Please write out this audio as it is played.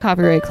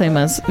copyright claim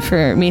us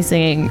for me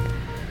singing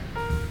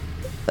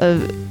a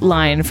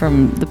line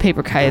from the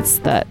Paper Kites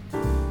that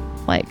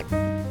like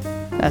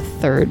a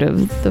third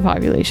of the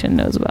population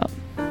knows about.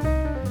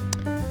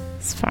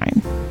 It's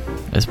fine.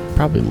 It's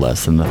probably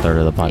less than the third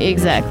of the population.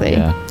 Exactly.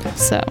 Yeah.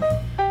 So,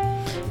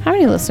 how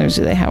many listeners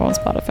do they have on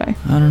Spotify?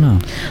 I don't know.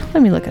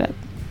 Let me look it up.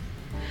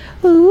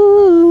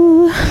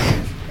 Ooh.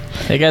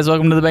 Hey guys,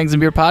 welcome to the Bangs and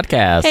Beer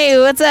podcast. Hey,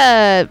 what's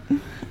up?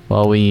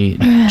 Well, we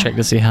check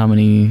to see how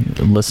many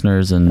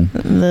listeners and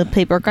The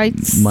Paper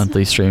Kites.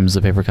 monthly streams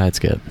the Paper Kites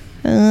get.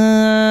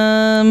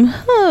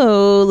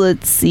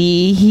 Let's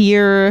see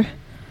here.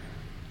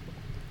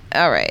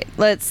 All right,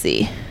 let's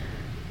see.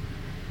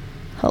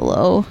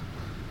 Hello.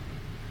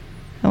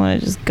 I want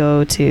to just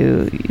go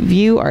to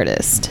view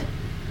artist.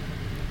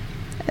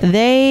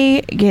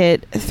 They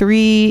get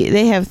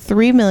they have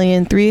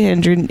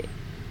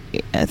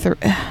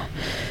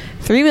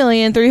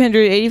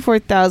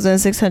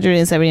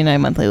 3,384,679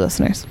 monthly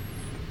listeners.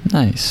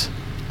 Nice.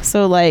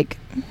 So like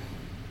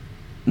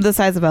the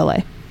size of LA.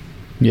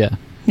 Yeah.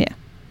 Yeah.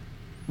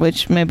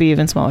 Which may be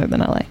even smaller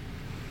than LA.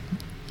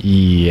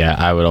 Yeah,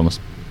 I would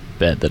almost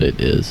bet that it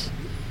is.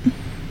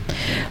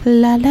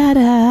 La la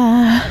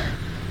da.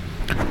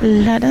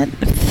 La da.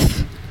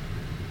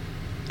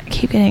 I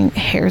keep getting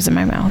hairs in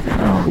my mouth.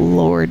 Oh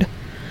Lord.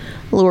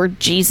 Lord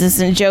Jesus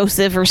and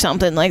Joseph or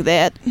something like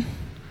that.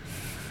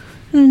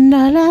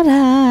 La la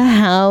da.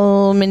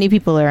 How many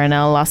people are in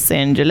Los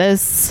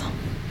Angeles?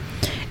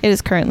 It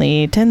is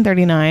currently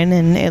 10:39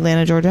 in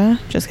Atlanta, Georgia.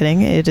 Just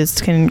kidding. It is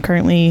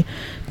currently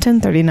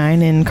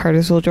 10:39 in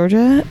Cartersville,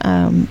 Georgia.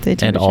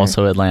 And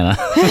also Atlanta.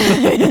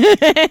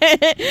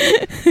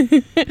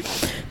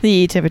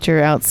 The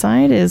temperature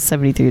outside is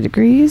 73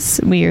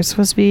 degrees. We are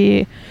supposed to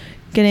be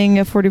getting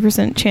a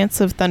 40% chance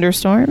of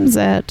thunderstorms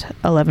at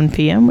 11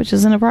 p.m., which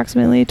is in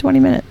approximately 20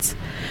 minutes.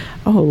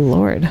 Oh,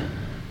 Lord.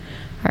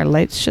 Our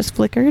lights just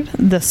flickered.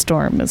 The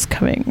storm is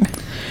coming.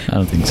 I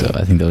don't think so.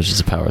 I think that was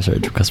just a power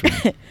surge because we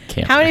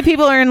can't. How many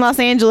people are in Los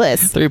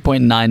Angeles?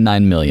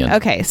 3.99 million.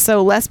 Okay,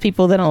 so less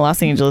people than in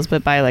Los Angeles,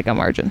 but by like a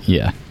margin.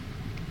 Yeah.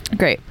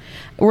 Great.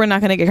 We're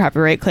not going to get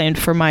copyright claimed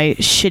for my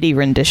shitty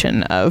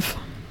rendition of...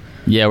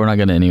 Yeah, we're not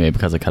going to anyway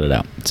because I cut it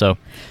out. So,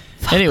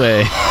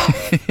 anyway.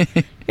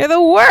 You're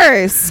the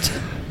worst.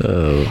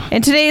 Oh.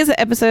 And today's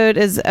episode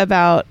is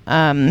about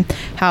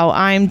how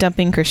I'm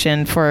dumping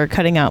Christian for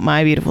cutting out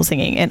my beautiful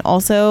singing, and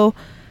also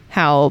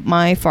how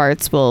my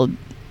farts will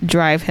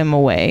drive him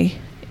away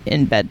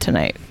in bed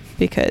tonight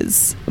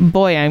because,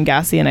 boy, I'm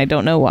gassy and I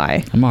don't know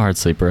why. I'm a hard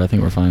sleeper. I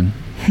think we're fine.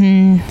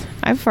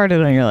 I've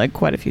farted on your leg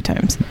quite a few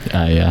times.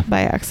 Yeah.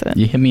 By accident.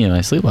 You hit me in my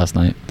sleep last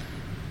night.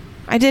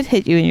 I did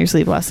hit you in your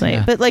sleep last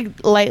night, but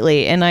like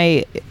lightly, and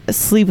I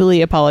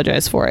sleepily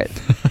apologize for it.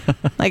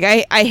 Like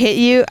I hit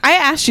you. I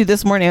asked you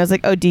this morning. I was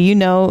like, "Oh, do you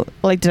know?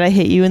 Like, did I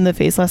hit you in the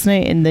face last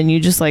night?" And then you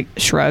just like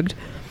shrugged.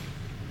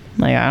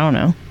 Like, I don't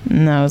know.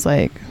 And I was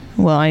like,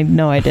 "Well, I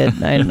know I did.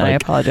 And like, I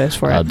apologize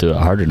for I'll it. do it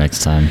harder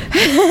next time."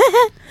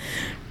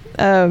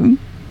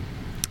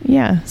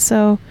 Yeah.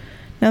 So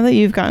now that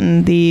you've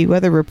gotten the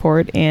weather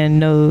report and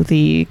know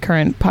the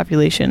current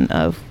population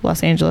of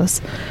Los Angeles,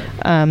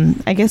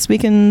 I guess we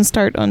can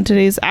start on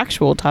today's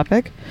actual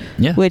topic,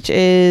 which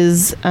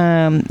is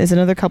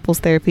another couples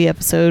therapy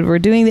episode. We're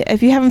doing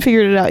if you haven't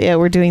figured it out yet,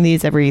 we're doing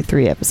these every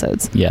 3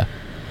 episodes. Yeah.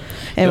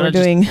 And we're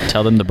doing...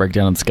 Tell them the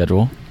breakdown of the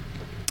schedule,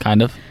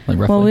 kind of, like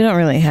roughly. Well, we don't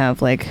really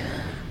have like...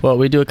 Well,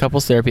 we do a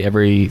couples therapy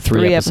every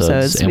 3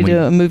 episodes. And we do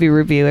a movie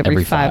review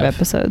every 5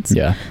 episodes.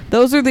 Yeah.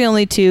 Those are the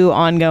only 2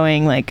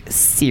 ongoing like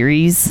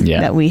series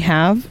that we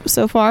have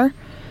so far.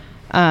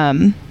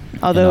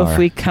 Although if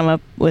we come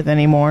up with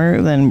any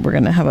more, then we're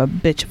going to have a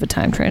bitch of a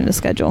time trying to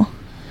schedule.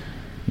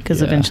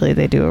 Because eventually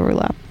they do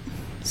overlap.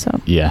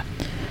 So Yeah.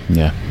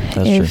 Yeah, that's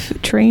true.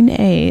 If train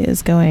A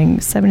is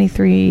going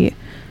 73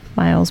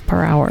 miles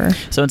per hour.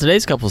 So in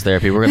today's couples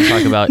therapy, we're going to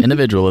talk about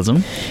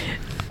individualism.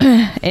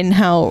 And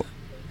how...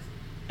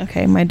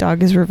 Okay, my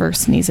dog is reverse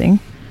sneezing.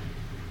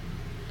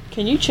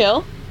 Can you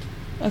chill?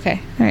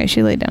 Okay. All right,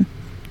 she laid down.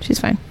 She's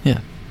fine.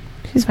 Yeah.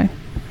 She's fine.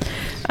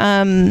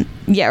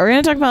 Yeah, we're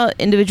going to talk about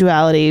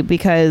individuality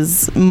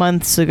because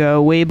months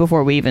ago, way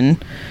before we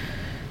even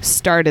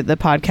started the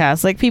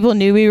podcast, like people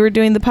knew we were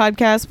doing the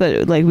podcast,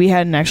 but like we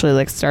hadn't actually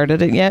like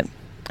started it yet.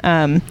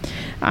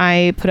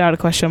 I put out a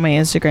question on my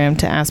Instagram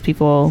to ask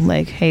people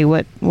like, hey,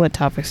 what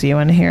topics do you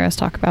want to hear us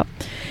talk about?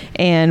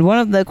 And one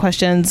of the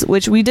questions,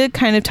 which we did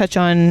kind of touch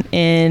on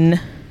in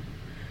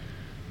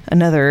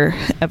another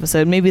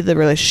episode, maybe the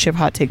relationship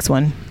hot takes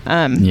one.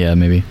 Yeah,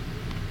 maybe.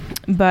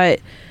 But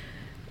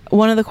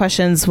one of the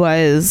questions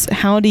was,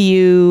 how do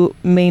you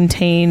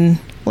maintain,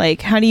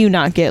 like, how do you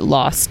not get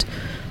lost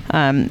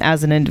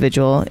as an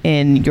individual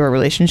in your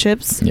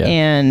relationships? Yeah.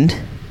 And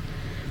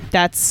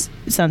that's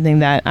something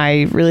that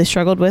I really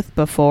struggled with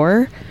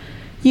before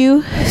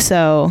you.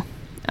 So,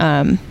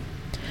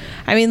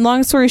 I mean,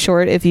 long story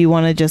short, if you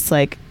want to just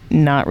like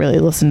not really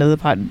listen to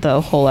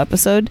the whole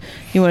episode,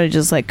 you want to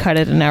just like cut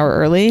it an hour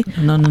early.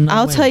 No.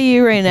 I'll tell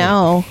you right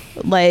now,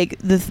 like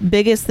the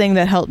biggest thing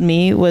that helped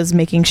me was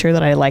making sure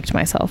that I liked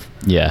myself.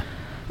 Yeah.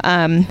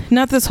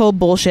 Not this whole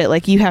bullshit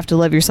like you have to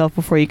love yourself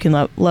before you can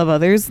love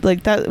others.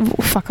 Like that,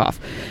 fuck off.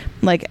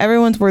 Like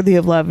everyone's worthy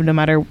of love no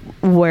matter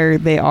where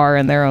they are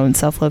in their own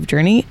self-love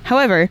journey.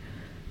 However,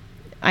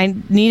 I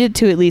needed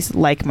to at least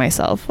like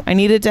myself. I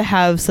needed to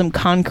have some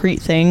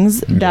concrete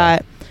things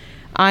that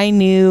I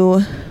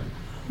knew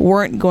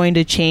weren't going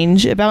to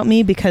change about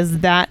me, because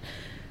that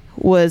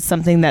was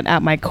something that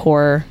at my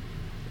core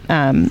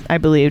I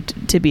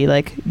believed to be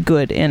like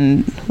good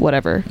and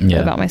whatever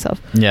about myself.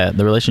 Yeah,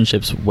 the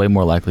relationship's way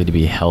more likely to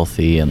be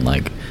healthy and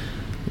like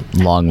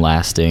long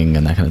lasting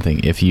and that kind of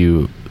thing if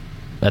you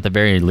at the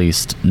very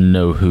least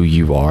know who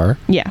you are.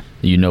 Yeah.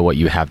 You know what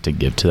you have to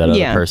give to that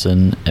other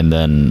person, and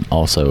then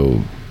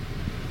also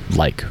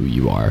like who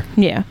you are.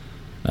 Yeah.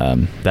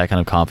 That kind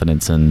of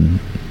confidence and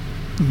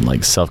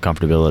like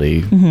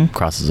self-comfortability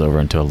crosses over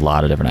into a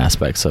lot of different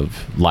aspects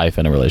of life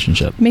and a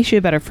relationship. Makes you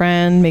a better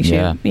friend, makes you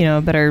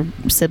a better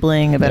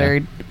sibling, a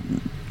better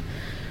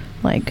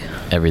like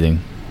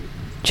everything.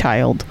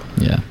 Child.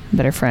 Yeah.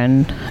 Better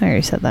friend. I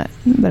already said that.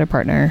 Better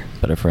partner.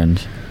 Better friend.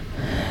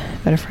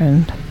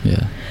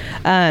 Yeah.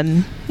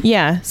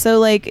 Yeah. So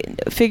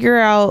like figure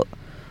out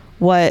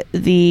what are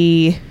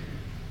the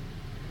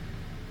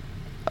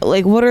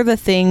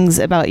things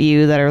about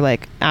you that are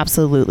like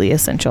absolutely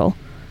essential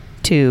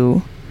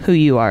to who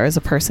you are as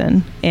a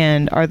person,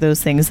 and are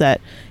those things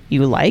that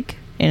you like,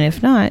 and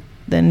if not,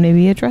 then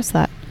maybe address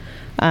that.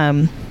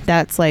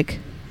 That's like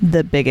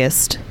the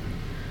biggest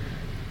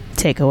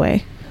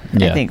takeaway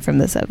I think from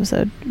this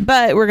episode,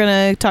 but we're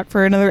gonna talk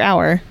for another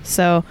hour,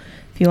 so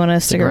if you want to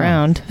stick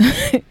around.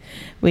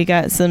 We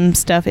got some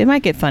stuff. It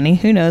might get funny,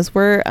 who knows.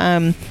 We're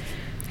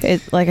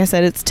like I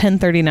said, it's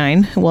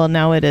 10:39. Well,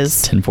 now it is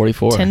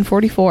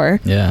 10:44.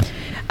 Yeah.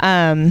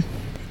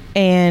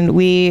 And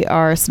we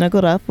are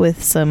snuggled up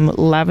with some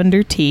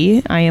lavender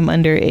tea. I am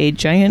under a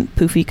giant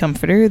poofy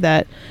comforter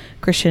that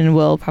Christian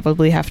will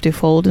probably have to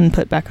fold and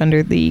put back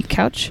under the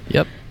couch.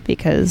 Yep.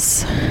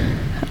 Because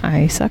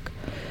I suck.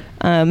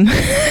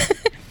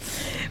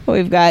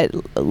 We've got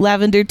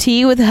lavender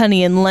tea with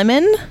honey and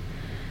lemon.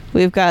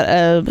 We've got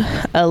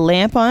a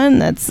lamp on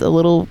that's a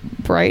little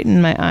bright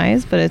in my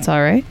eyes, but it's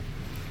all right.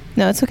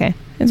 No, it's okay.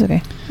 It's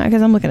okay.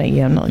 Because I'm looking at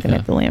you. I'm not looking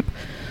at the lamp.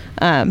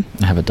 I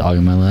have a dog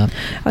in my lap.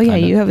 Oh yeah,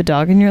 you have a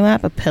dog in your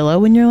lap, a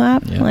pillow in your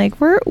lap. Yeah. Like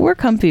we're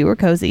comfy, we're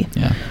cozy.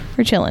 Yeah.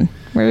 We're chilling.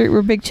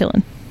 We're big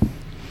chilling,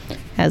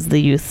 as the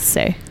youth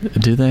say.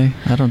 Do they?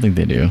 I don't think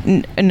they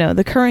do. No,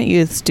 the current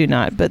youths do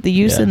not, but the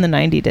youths in the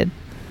 90s did.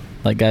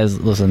 Like, guys,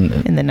 listen.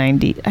 In the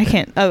 90s, I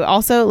can't. Oh,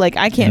 also, like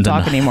I can't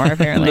talk anymore.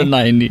 Apparently. In the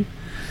 90s.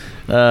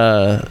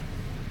 I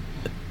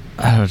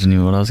don't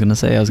know what I was gonna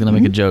say. I was gonna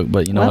make a joke,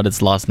 but you know what?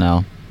 It's lost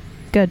now.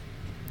 Good.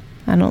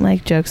 I don't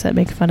like jokes that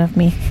make fun of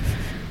me.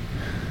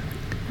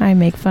 I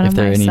make fun of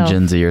myself. If there are any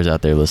Gen Zers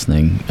out there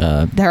listening,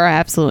 there are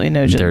absolutely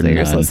no Gen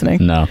Zers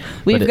listening. No,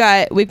 we've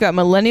got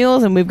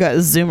millennials and we've got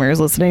Zoomers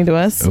listening to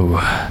us. Ooh.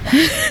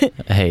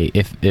 Hey,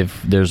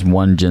 if there's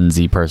one Gen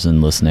Z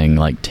person listening,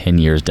 like 10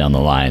 years down the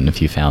line,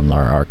 if you found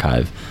our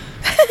archive,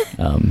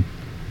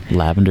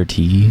 lavender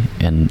tea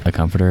and a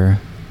comforter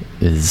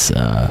is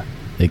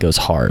it goes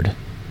hard.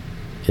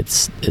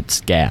 It's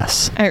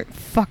gas.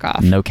 Fuck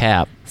off. No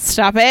cap.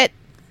 Stop it.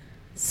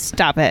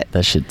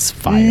 That shit's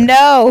fire.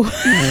 No.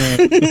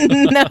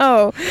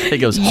 No.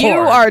 It goes hard. You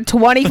are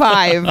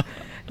 25.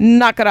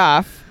 Knock it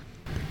off.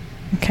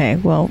 Okay,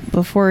 well,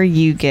 before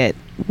you get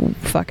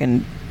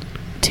fucking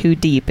too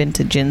deep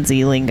into Gen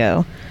Z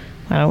lingo,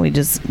 why don't we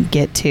just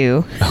get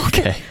to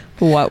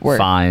what we're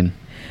going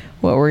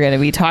to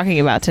be talking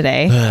about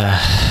today.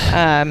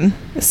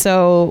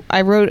 So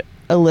I wrote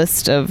a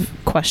list of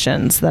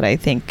questions that I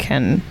think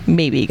can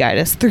maybe guide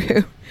us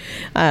through.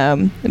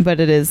 But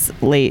it is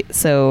late,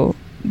 so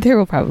there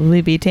will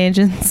probably be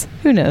tangents.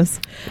 Who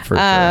knows? For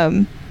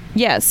sure.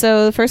 Yeah,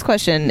 so the first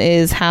question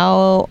is,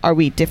 how are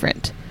we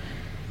different?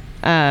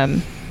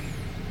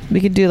 We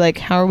could do like,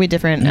 how are we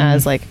different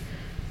as like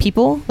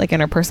people, like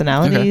in our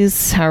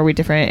personalities? How are we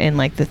different in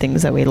like the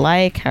things that we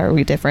like? How are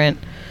we different?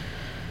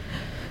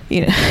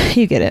 You know,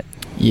 you get it.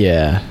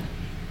 Yeah.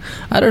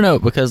 I don't know,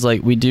 because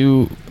like we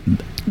do.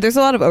 There's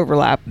a lot of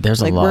overlap.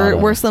 There's like a lot.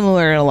 We're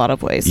similar in a lot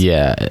of ways.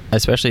 Yeah,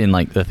 especially in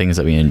like the things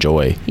that we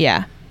enjoy.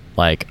 Yeah.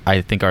 Like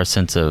I think our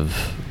sense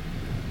of,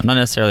 not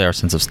necessarily our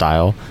sense of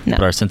style,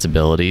 but our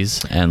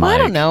sensibilities and I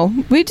don't know.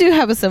 We do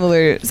have a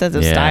similar sense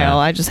of style.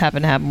 I just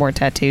happen to have more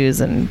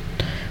tattoos and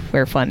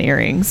wear fun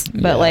earrings.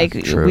 But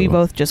we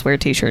both just wear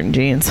t-shirt and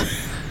jeans.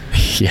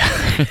 Yeah.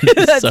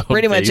 That's so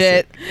pretty much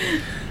it.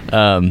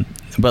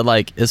 But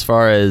like as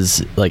far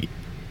as like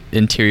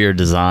interior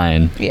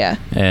design,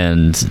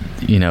 and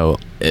you know,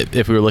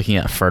 if we were looking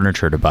at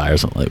furniture to buy or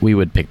something, like, we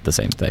would pick the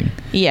same thing.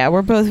 Yeah,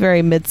 we're both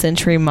very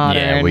mid-century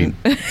modern. Yeah, we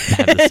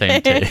have the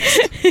same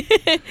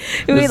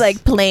taste. We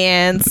like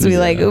plants.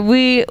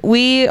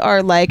 We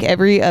are like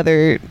every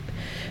other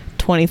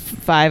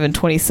 25 and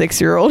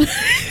 26-year-old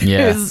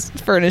who's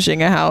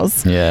furnishing a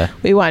house. Yeah,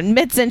 we want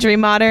mid-century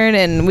modern,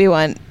 and we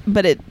want,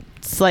 but it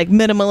it's like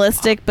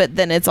minimalistic, but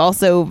then it's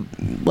also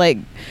like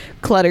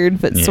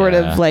cluttered, but sort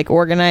of like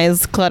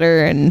organized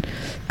clutter and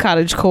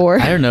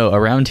cottagecore. I don't know.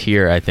 Around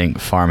here, I think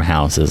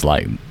farmhouse is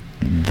like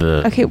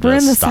the we're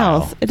in the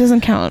style. South. It doesn't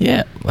count.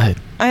 Yeah,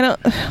 I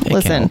don't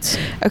listen. Counts.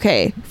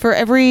 Okay, for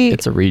every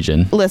it's a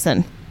region.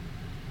 Listen.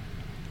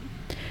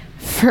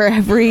 For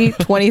every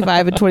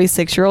 25 and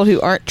 26-year-old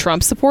who aren't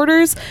Trump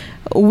supporters,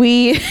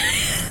 we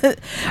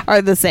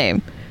are the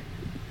same.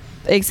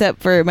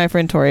 Except for my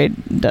friend Tori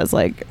does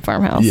like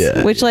farmhouse,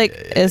 which like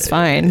is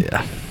fine.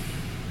 Yeah.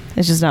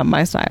 It's just not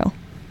my style.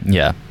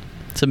 Yeah.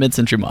 It's a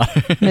mid-century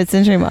modern.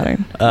 Mid-century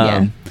modern.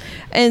 Yeah.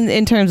 And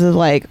in terms of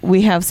like,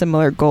 we have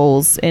similar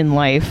goals in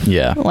life.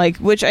 Yeah. Like,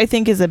 which I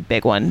think is a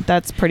big one.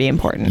 That's pretty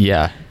important.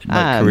 Yeah.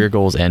 Like career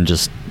goals and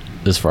just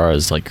as far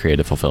as like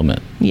creative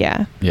fulfillment.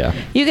 Yeah. Yeah.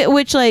 You get,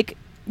 which like,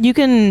 you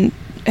can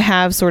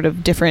have sort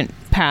of different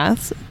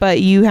paths,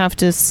 but you have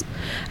to,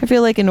 I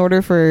feel like in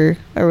order for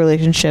a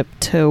relationship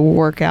to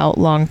work out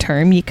long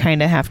term, you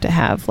kind of have to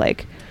have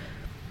like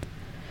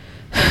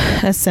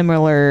a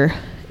similar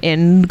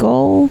end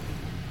goal,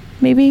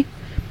 maybe.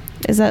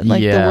 Is that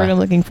like the word I'm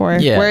looking for?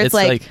 Yeah, where it's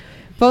like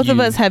both of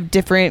us have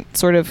different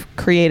sort of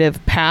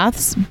creative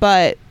paths,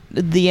 but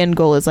the end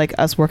goal is like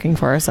us working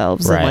for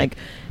ourselves and like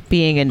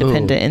being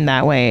independent in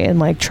that way and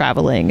like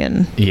traveling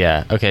and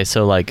okay,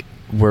 so like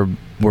we're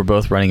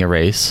both running a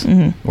race.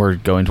 We're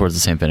going towards the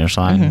same finish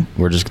line.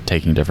 We're just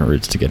taking different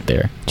routes to get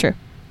there. True.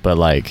 But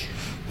like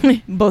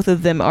both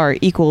of them are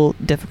equal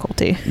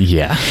difficulty.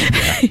 Yeah.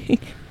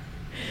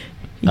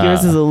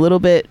 Yours is a little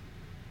bit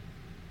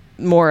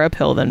more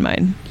uphill than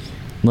mine.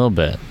 A little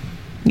bit.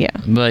 Yeah.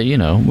 But we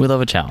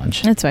love a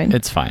challenge. That's fine.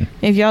 It's fine.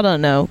 If y'all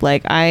don't know,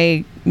 like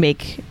I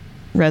make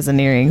resin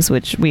earrings,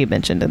 which we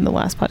mentioned in the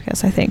last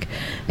podcast, I think.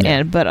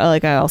 Yeah. But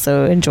like I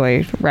also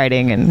enjoy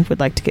writing and would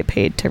like to get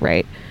paid to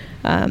write.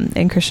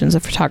 And Christian's a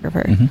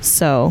photographer.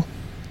 So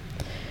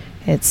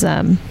it's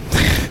they're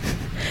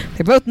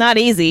both not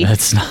easy.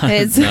 It's not.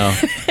 No,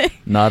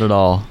 not at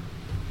all.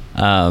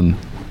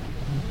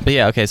 But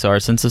yeah, okay, so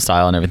our sense of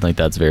style and everything like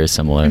that's very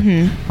similar.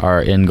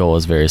 Our end goal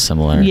is very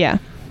similar. Yeah.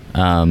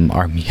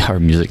 Our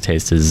music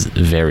taste is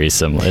very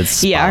similar.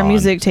 It's our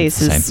music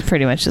taste is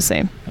pretty much the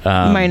same.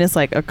 Minus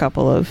like a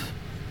couple of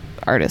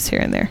artists here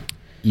and there.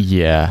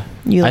 Yeah.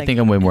 I think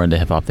I'm way more into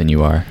hip hop than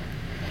you are.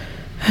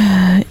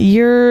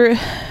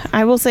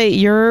 I will say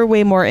you're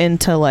way more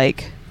into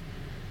like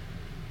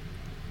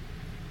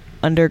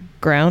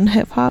underground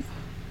hip hop.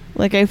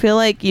 Like I feel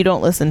like you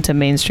don't listen to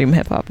mainstream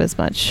hip hop as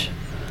much.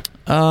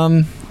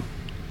 I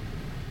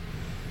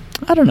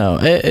don't know.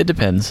 It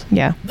depends.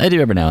 Yeah. I do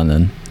every now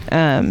and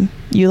then.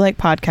 You like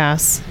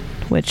podcasts,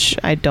 which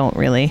I don't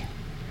really.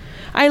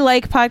 I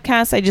like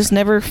podcasts. I just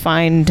never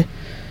find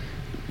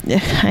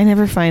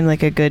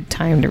like a good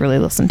time to really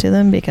listen to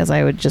them because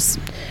I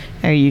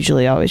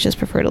usually always just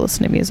prefer to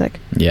listen to music.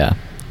 Yeah.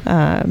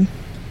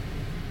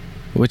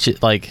 Which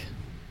it like.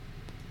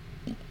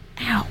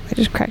 Ow! I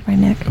just cracked my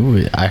neck.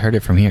 Ooh, I heard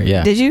it from here.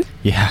 Yeah. Did you?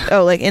 Yeah.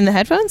 Oh, like in the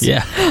headphones?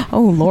 Yeah.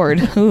 Oh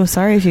Lord. Ooh,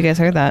 sorry if you guys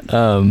heard that.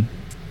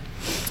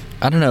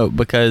 I don't know,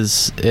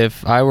 because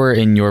if I were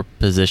in your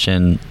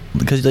position,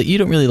 because like, you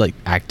don't really like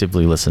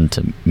actively listen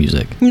to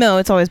music. No,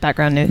 it's always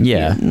background noise.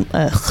 Yeah.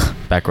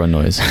 Background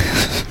noise.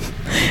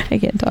 I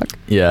can't talk.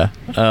 Yeah.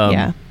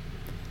 Yeah.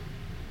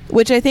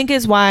 Which I think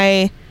is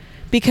why,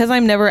 because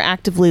I'm never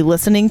actively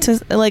listening to,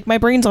 like my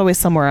brain's always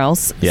somewhere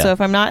else. Yeah. So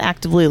if I'm not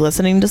actively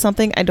listening to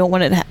something, I don't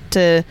want it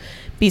to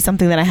be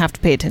something that I have to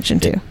pay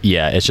attention to.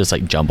 It's just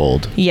like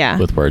jumbled. Yeah.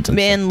 With words and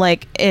stuff.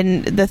 Like,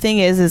 and the thing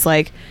is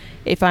like,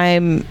 if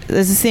it's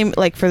the same,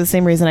 like for the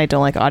same reason I don't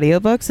like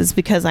audiobooks, it's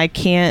because I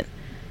can't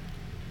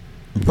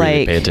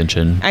really pay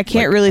attention. I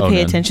can't really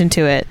pay attention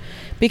to it.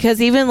 Because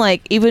even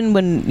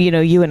when,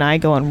 you and I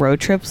go on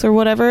road trips or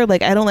whatever,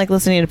 like I don't like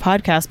listening to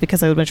podcasts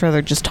because I would much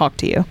rather just talk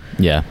to you.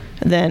 Yeah.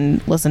 Than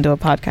listen to a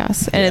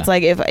podcast. And it's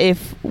like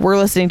if we're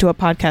listening to a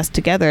podcast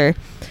together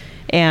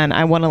and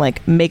I want to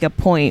like make a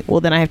point,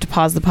 well then I have to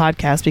pause the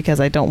podcast because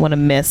I don't want to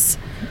miss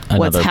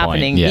what's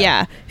happening.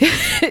 Yeah.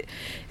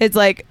 It's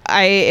like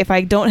if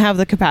I don't have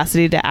the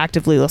capacity to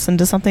actively listen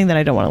to something, then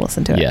I don't want to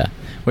listen to it. Yeah.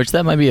 Which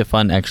that might be a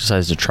fun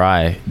exercise to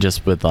try,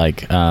 just with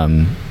like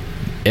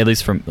at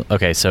least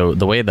so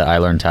the way that I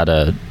learned how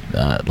to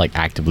like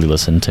actively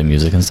listen to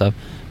music and stuff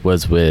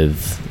was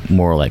with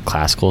more like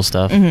classical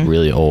stuff,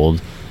 really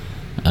old.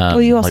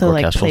 You also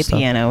like play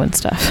piano and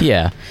stuff.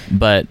 Yeah,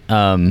 but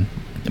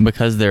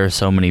because there are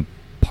so many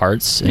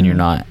parts and you're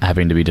not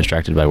having to be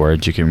distracted by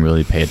words, you can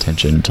really pay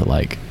attention to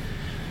like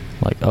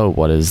oh,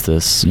 what is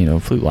this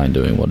flute line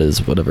doing? What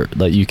is whatever?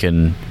 Like you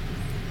can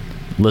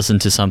listen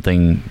to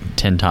something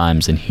 10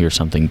 times and hear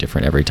something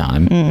different every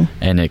time,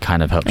 and it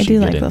kind of helps you get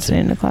into. I do like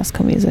listening to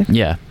classical music.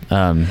 Yeah,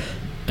 and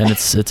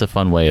it's a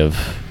fun way of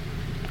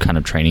kind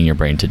of training your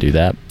brain to do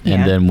that. Yeah.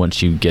 And then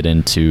once you get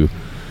into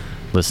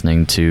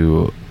listening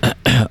to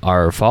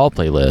our fall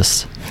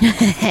playlist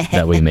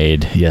that we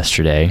made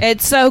yesterday,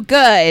 it's so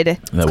good.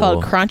 It's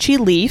called Crunchy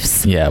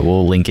Leafs. Yeah,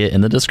 we'll link it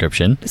in the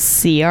description.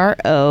 CRONCHY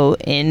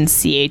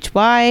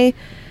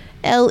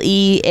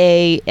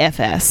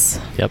Leafs.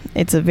 Yep.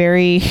 It's a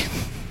very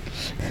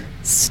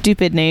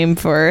stupid name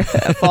for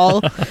a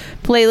fall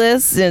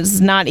playlist. It's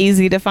not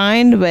easy to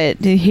find, but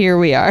here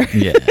we are.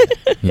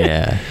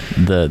 Yeah.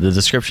 The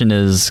description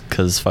is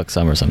because fuck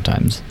summer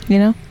sometimes. You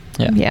know?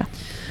 Yeah.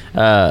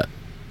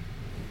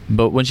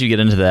 But once you get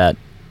into that,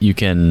 you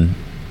can,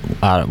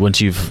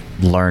 once you've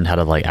learned how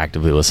to like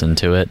actively listen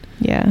to it,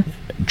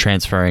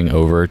 transferring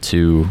over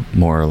to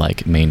more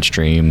like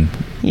mainstream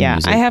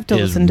music, I have to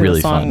listen to really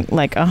a song fun.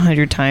 like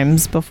 100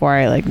 times before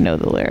I like know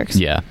the lyrics.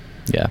 Yeah.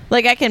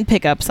 Like I can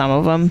pick up some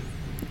of them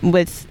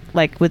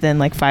within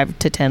like 5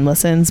 to 10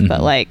 listens,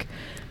 but like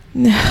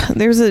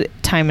there's a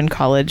time in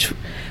college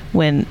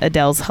when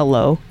Adele's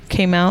Hello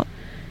came out,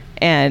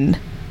 and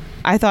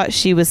I thought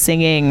she was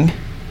singing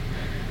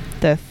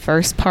the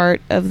first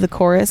part of the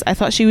chorus. I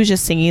thought she was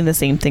just singing the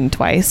same thing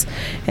twice,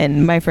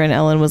 and my friend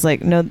Ellen was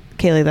like, no,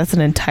 Kaylee, that's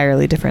an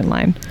entirely different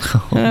line.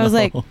 And I was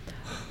like,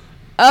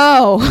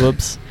 oh,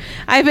 whoops,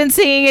 I've been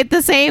singing it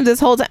the same this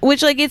whole time,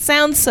 which like it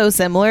sounds so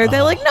similar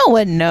that like no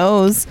one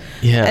knows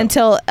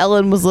until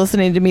Ellen was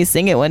listening to me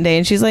sing it one day,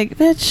 and she's like,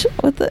 bitch,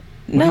 what are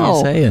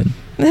you saying?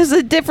 There's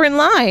a different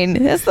line.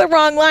 That's the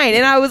wrong line.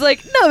 And I was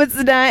like, no, it's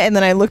not. And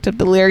then I looked up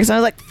the lyrics and I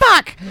was like,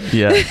 fuck.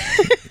 Yeah.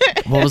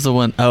 What was the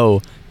one?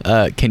 Oh,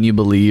 can you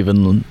believe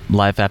in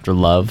life after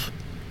love?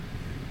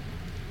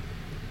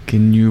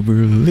 Can you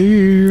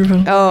believe?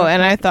 Oh,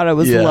 and I thought it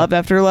was love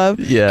after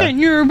love. Yeah. Can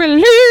you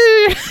believe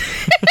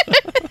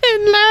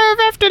in love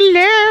after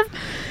love?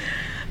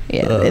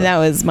 Yeah, and that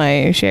was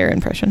my Cher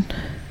impression.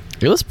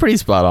 It was pretty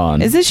spot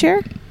on. Is it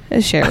Cher?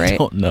 It's Cher, right? I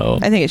don't know.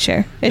 I think it's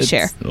Cher. It's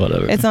Cher.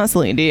 Whatever. It's not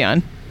Celine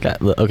Dion.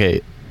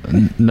 Okay.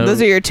 No.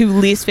 Those are your two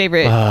least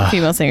favorite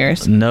female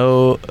singers.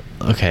 No.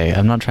 Okay.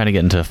 I'm not trying to get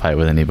into a fight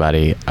with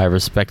anybody. I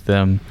respect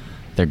them.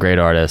 They're great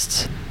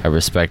artists. I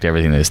respect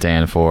everything they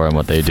stand for and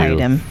what they do. Fight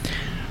him.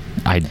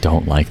 I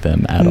don't like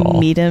them at all.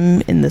 Meet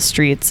him in the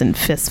streets and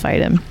fist fight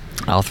him.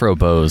 I'll throw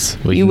bows.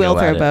 You will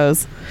throw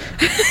bows.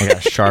 I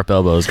got sharp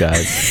elbows,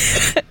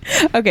 guys.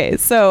 Okay,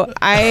 so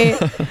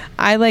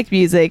I like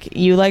music.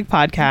 You like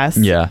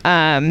podcasts.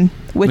 Yeah.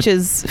 Which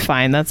is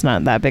fine. That's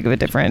not that big of a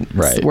difference.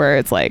 Right. Where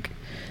it's like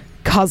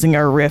causing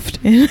a rift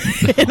in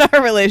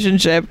our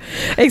relationship,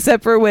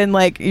 except for when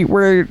like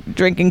we're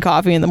drinking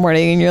coffee in the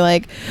morning and you're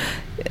like,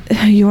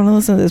 you want to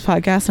listen to this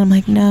podcast? And I'm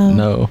like,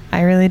 no,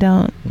 I really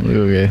don't.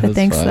 Okay, but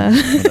thanks fine.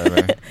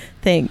 though.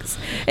 Thanks.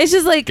 It's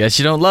just like, guess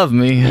you don't love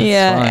me.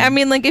 Yeah. I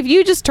mean, like if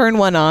you just turn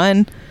one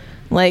on,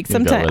 like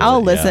sometimes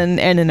I'll listen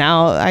in and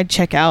out. I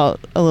check out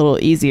a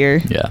little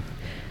easier. Yeah.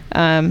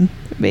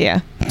 But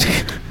yeah,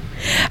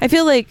 I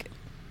feel like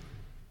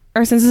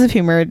our senses of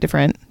humor are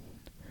different.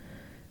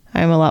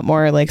 I'm a lot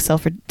more like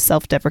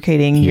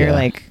self-deprecating. Yeah. You're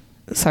like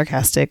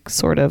sarcastic,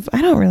 sort of.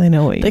 I don't really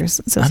know what your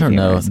sense of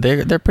humor is.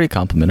 They're pretty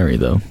complimentary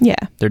though. Yeah.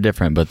 They're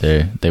different, but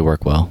they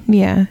work well.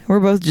 Yeah. We're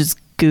both just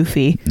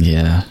goofy.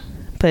 Yeah.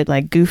 But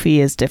like goofy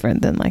is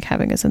different than like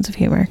having a sense of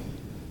humor.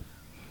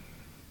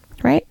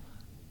 Right?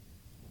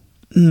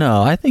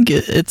 No, I think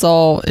it's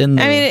all in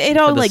the, I mean, it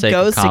all like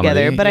goes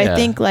together, but I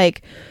think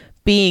like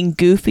being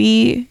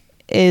goofy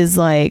is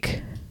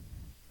like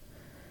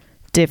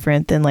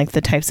different than like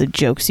the types of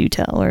jokes you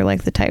tell or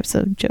like the types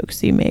of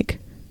jokes you make.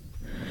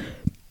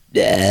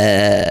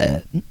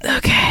 Okay.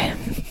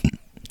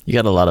 You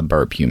got a lot of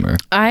burp humor.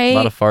 A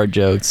lot of fart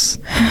jokes.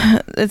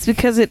 It's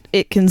because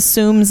it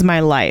consumes my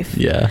life.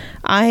 Yeah.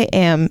 I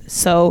am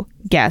so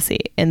gassy,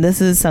 and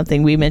this is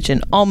something we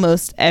mention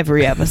almost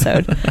every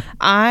episode.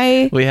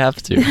 We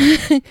have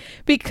to.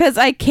 Because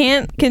I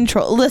can't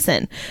control.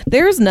 Listen,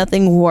 there's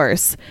nothing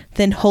worse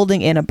than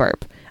holding in a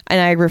burp,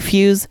 and I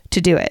refuse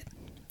to do it.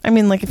 I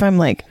mean, like if I'm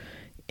like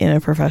in a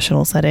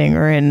professional setting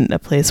or in a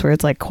place where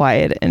it's like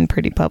quiet and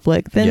pretty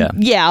public, then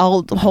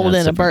I'll hold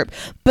in a burp.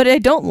 But I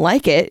don't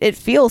like it. It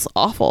feels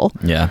awful.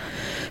 Yeah.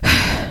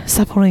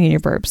 Stop holding in your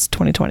burps,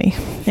 2020.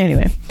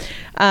 Anyway.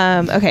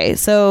 Okay,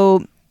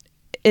 so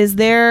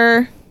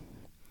do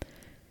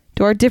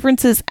our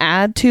differences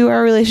add to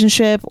our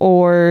relationship,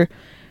 or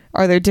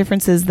are there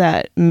differences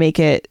that make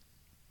it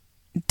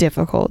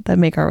difficult, that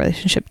make our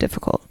relationship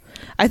difficult?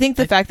 I think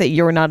the fact that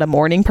you're not a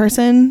morning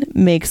person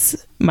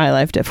makes my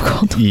life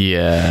difficult.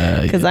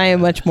 Yeah. Because I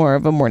am much more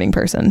of a morning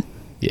person.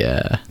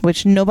 Yeah.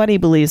 Which nobody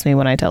believes me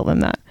when I tell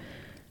them that.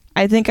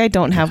 I think I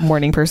don't have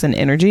morning person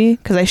energy,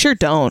 because I sure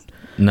don't.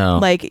 No.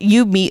 Like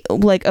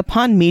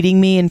upon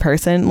meeting me in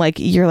person, like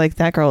you're like,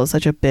 that girl is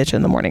such a bitch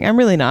in the morning. I'm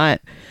really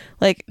not.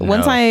 Like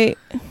once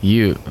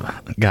you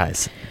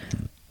guys,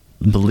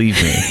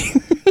 believe me.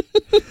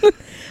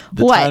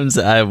 The times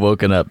I've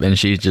woken up and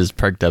she's just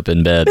perked up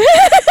in bed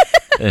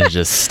and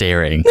just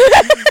staring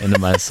into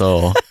my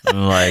soul.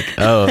 I'm like,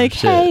 oh, like,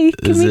 shit. Hey,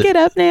 can we get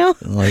up now?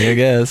 I'm like, I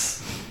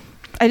guess.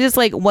 I just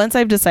like, once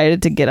I've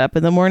decided to get up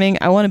in the morning,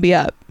 I want to be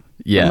up.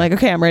 Yeah. I'm like,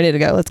 okay, I'm ready to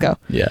go. Let's go.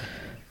 Yeah.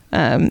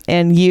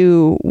 And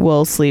you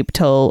will sleep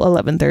till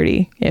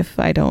 11:30 if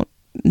I don't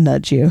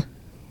nudge you.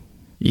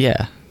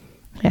 Yeah.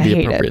 I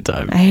hate it.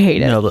 Time. I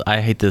hate it. No,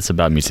 I hate this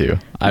about me too.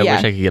 I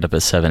wish I could get up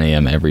at 7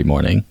 a.m. every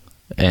morning.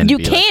 And you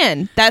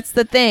can. That's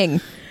the thing.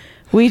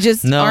 We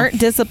just aren't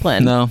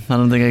disciplined. No, I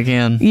don't think I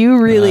can.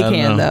 You really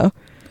can, though.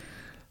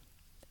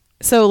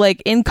 So,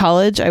 like, in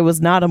college, I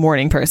was not a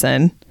morning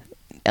person.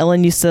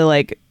 Ellen used to,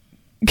 like,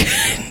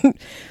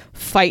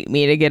 fight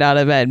me to get out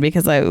of bed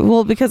because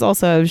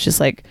also I was just,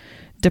 like,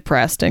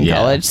 depressed in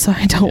college, so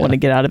I don't want to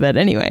get out of bed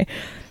anyway.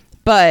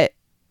 But,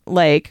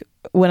 like,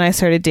 when I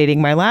started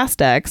dating my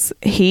last ex,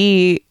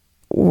 he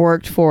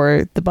worked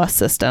for the bus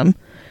system.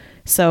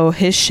 So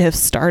his shift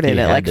started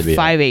at like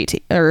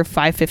 5:18 or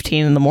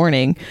 5:15 in the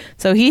morning.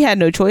 So he had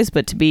no choice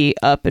but to be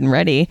up and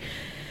ready.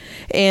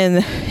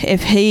 And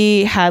if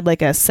he had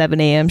like a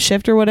 7 a.m.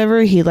 shift or whatever,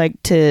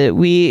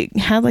 we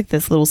had like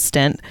this little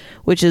stint,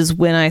 which is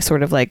when I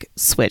sort of like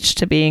switched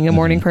to being a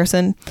morning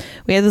person.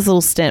 We had this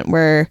little stint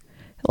where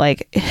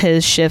like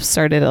his shift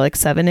started at like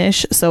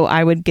 7-ish. So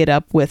I would get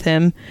up with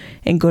him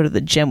and go to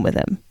the gym with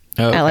him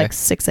at like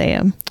 6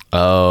 a.m.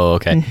 Oh,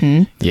 okay.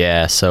 Mm-hmm.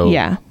 Yeah. So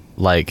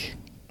like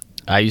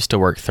I used to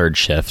work third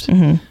shift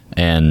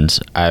and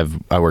I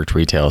worked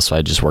retail. So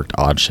I just worked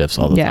odd shifts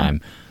all the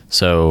time.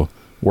 So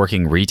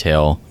working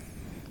retail,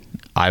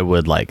 I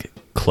would like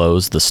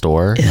close the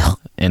store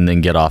and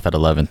then get off at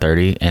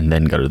 11:30 and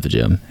then go to the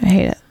gym. I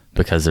hate it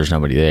because there's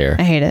nobody there.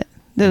 I hate it.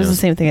 That was the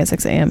same thing at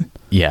 6 a.m.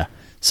 Yeah.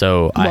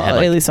 So I had,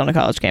 like, at least on a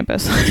college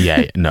campus.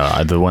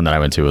 The one that I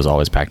went to was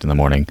always packed in the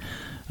morning.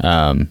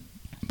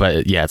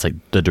 But yeah, it's like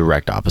the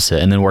direct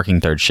opposite. And then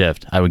working third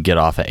shift, I would get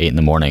off at 8 in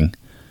the morning,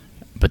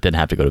 but then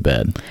have to go to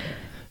bed.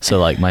 So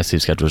like my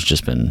sleep schedule has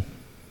just been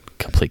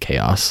complete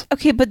chaos.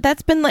 Okay, but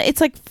that's been like,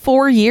 it's like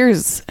 4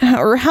 years.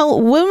 When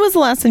was the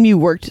last time you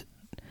worked?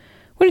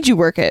 When did you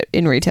work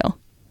in retail?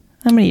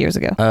 How many years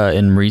ago?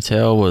 In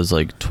retail was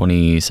like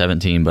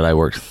 2017, but I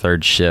worked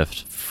third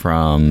shift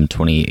from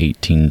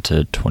 2018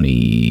 to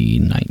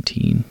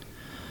 2019.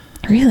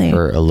 Really?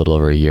 For a little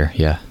over a year,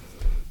 yeah.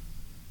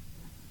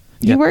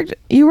 You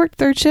worked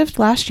third shift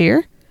last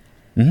year?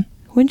 Mm-hmm.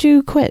 When'd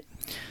you quit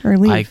or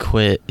leave? I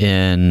quit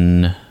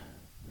in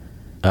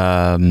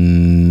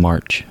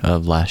March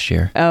of last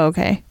year. Oh,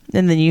 okay.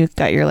 And then you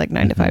got your like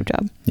 9 to 5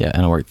 job. Yeah,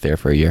 and I worked there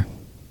for a year.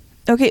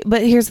 Okay,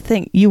 but here's the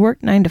thing. You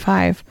worked 9 to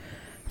 5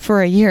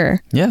 for a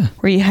year. Yeah.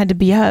 Where you had to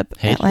be up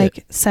at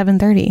like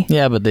 7:30.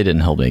 Yeah, but they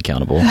didn't hold me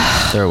accountable.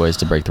 There are ways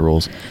to break the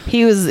rules.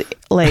 He was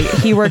like,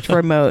 he worked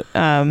remote.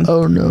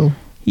 Oh no.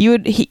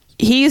 He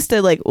used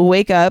to like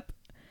wake up,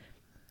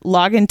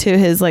 log into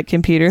his like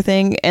computer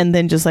thing, and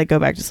then just like go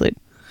back to sleep.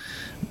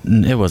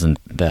 It wasn't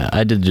that.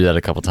 I did do that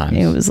a couple times.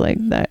 It was like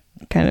that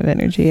kind of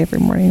energy every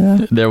morning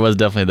though. There was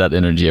definitely that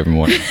energy every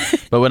morning.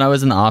 But when I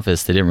was in the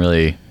office, they didn't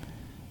really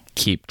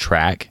keep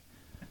track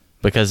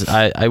because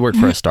I worked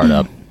for a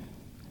startup.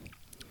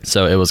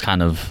 So it was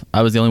kind of,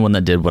 I was the only one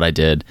that did what I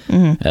did.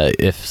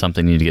 If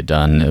something needed to get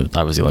done,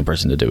 I was the only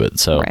person to do it.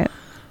 So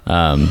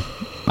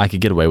I could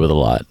get away with a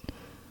lot.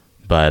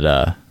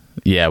 But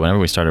yeah, whenever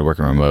we started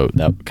working remote,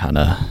 that kind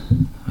of,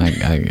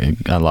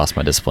 I lost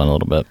my discipline a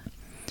little bit.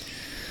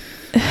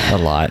 A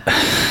lot.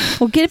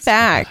 Well, get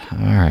back. All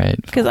right.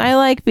 Because I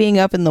like being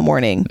up in the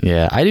morning.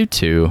 Yeah, I do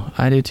too.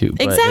 But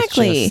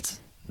exactly.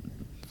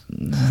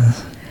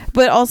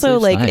 But also,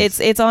 like,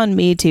 nice. It's on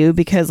me too,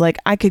 because like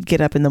I could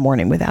get up in the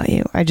morning without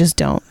you. I just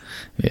don't.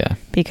 Yeah.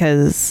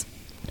 Because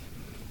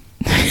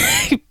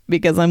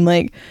I'm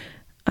like,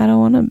 I don't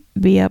want to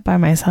be up by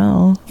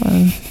myself.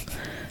 I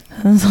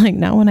was like,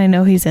 not when I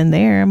know he's in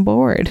there. I'm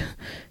bored.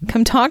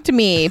 Come talk to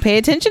me. Pay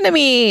attention to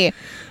me.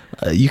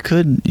 You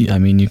could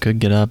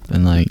get up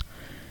and like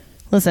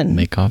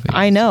make coffee.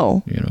 I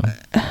know. You know.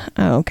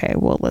 Oh, okay.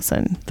 Well,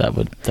 listen. That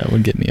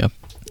would get me up.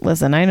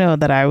 Listen, I know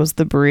that I was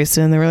the barista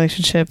in the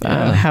relationship.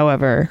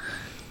 However,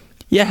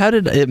 yeah, how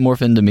did it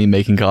morph into me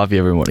making coffee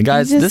every morning?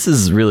 Guys, this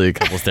is really a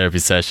couples therapy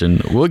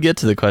session. We'll get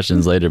to the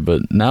questions later,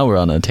 but now we're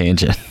on a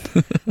tangent.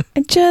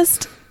 I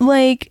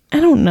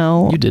don't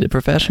know. You did it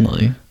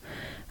professionally.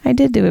 I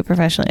did do it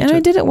professionally, and I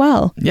did it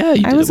well. Yeah,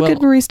 you did it well. I was a good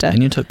barista.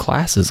 And you took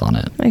classes on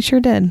it. I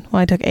sure did.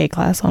 Well, I took a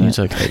class on it.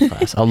 You took a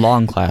class. A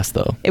long class,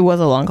 though. It was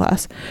a long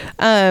class.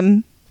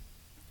 I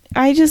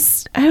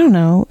don't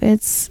know.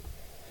 It's...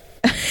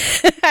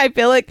 I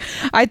feel like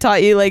I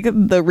taught you like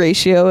the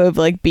ratio of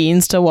like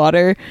beans to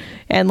water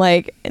and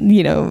like,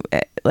 you know,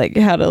 like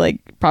how to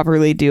like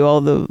properly do all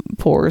the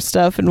pour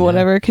stuff and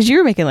whatever. Because you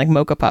were making like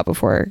mocha pot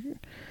before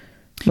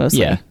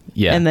mostly.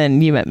 Yeah. And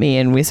then you met me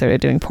and we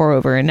started doing pour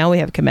over and now we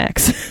have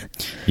Chemex.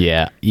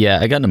 Yeah.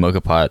 I got into mocha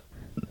pot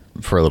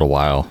for a little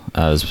while.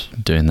 I was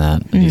doing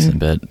that a decent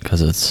bit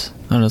because it's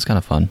kind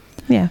of fun.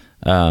 Yeah.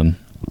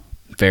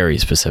 Very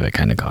specific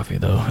kind of coffee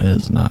though. It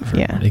is not for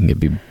it can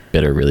be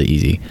bitter really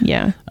easy.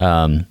 Yeah.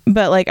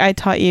 But like I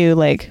taught you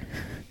like,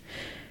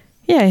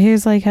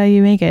 here's like how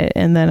you make it.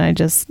 And then I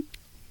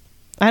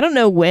don't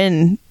know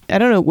when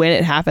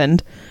it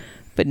happened,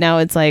 but now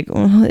it's like,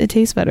 well, it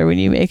tastes better when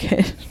you make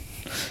it.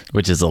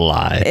 Which is a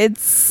lie.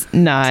 It's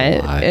not.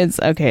 It's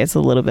okay. It's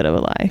a little bit of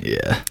a lie.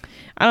 Yeah.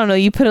 I don't know.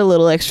 You put a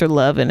little extra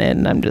love in it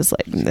and I'm just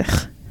like,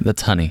 ugh.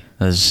 That's honey.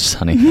 That's just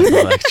honey. There's a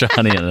little extra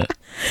honey in it.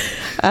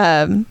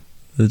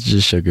 That's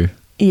just sugar.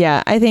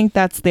 Yeah, I think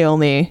that's the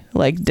only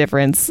like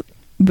difference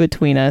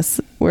between us.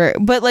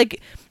 But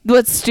like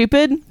what's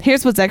stupid?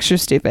 Here's what's extra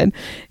stupid.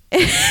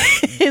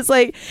 It's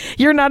like,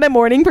 you're not a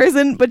morning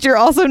person, but you're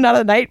also not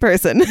a night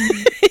person.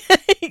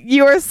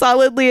 You are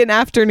solidly an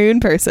afternoon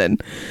person.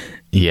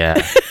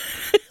 Yeah.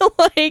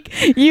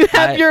 Like, you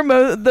have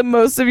the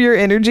most of your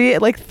energy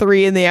at like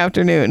 3 in the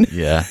afternoon.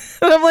 Yeah.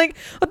 And I'm like,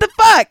 what the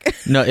fuck?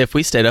 No, if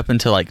we stayed up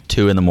until like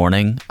 2 in the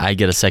morning, I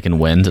get a second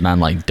wind and I'm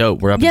like,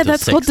 dope, we're up until 6. Yeah,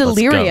 that's called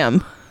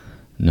delirium.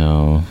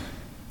 No.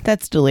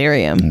 That's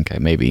delirium. Okay,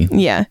 maybe.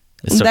 Yeah.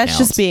 That's counts.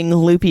 just being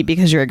loopy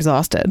because you're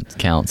exhausted.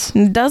 Counts.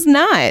 It does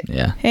not.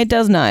 Yeah. It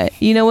does not.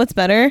 You know what's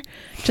better?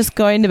 Just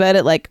going to bed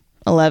at like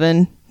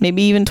 11,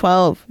 maybe even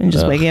 12, and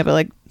just waking up at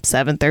like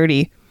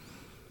 7:30.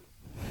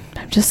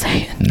 I'm just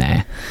saying.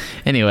 Nah.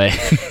 Anyway.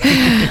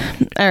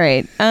 All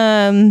right.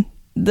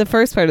 The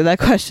first part of that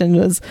question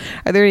was,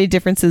 are there any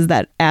differences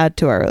that add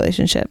to our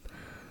relationship?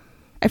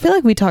 I feel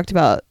like we talked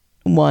about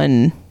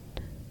one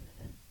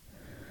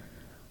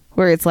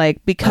where it's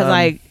like, because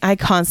I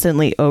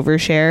constantly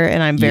overshare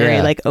and I'm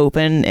very like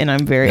open and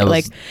I'm very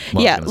like,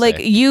 like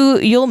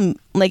you'll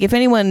like, if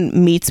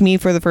anyone meets me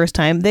for the first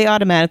time, they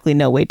automatically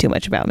know way too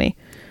much about me.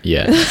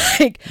 Yeah.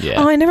 Like,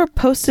 oh, I never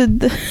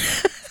posted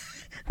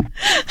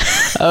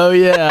Oh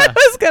yeah. I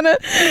was gonna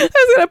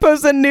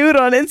post a nude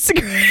on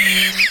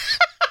Instagram.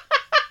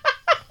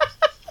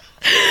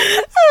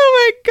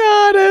 Oh my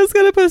god, I was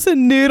gonna post a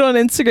nude on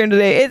Instagram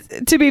today.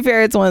 To be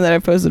fair, it's one that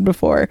I've posted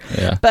before.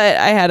 Yeah. But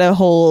I had a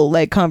whole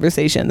like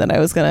conversation that I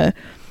was gonna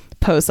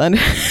post on.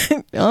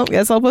 Oh,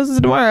 guess I'll post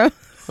it tomorrow.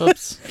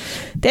 Oops.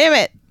 Damn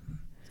it.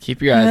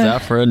 Keep your eyes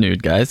out for a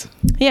nude, guys.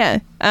 Yeah.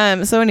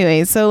 So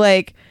anyway, so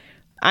like,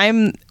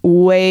 I'm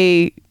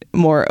way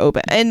more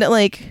open, and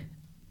like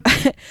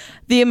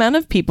the amount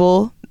of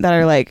people that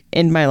are like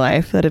in my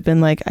life that have been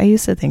like, I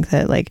used to think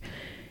that like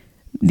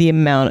the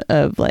amount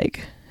of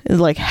like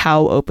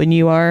how open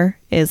you are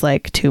is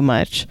like too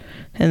much,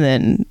 and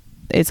then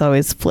it's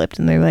always flipped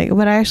and they're like,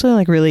 but I actually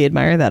like really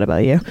admire that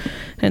about you.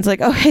 And it's like,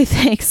 oh hey,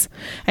 thanks.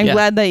 I'm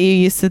glad that you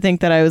used to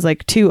think that I was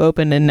like too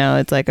open, and now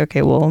it's like,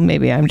 okay, well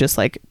maybe I'm just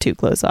like too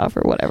close off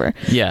or whatever.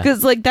 Yeah,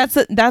 because like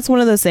that's one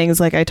of those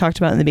things like I talked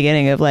about in the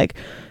beginning of like,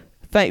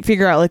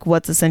 figure out like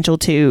what's essential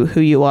to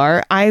who you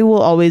are. I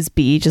will always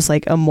be just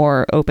like a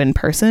more open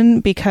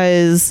person,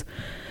 because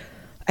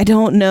I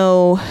don't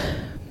know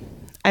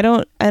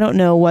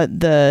what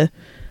the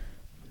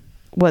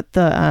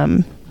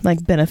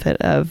like benefit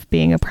of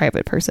being a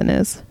private person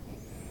is,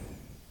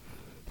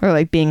 or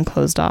like being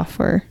closed off,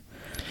 or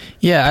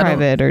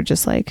private, or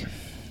just like,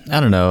 I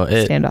don't know,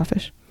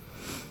 standoffish,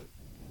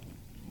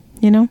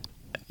 you know?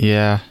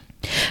 Yeah,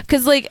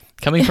 because like,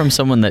 coming from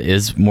someone that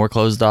is more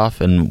closed off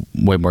and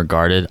way more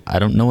guarded, I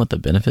don't know what the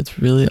benefits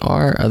really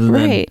are, other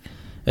than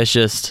it's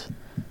just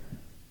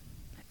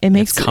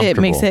makes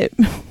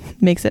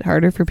it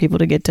harder for people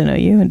to get to know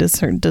you and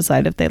to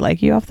decide if they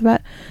like you off the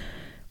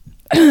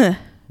bat.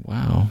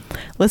 Wow.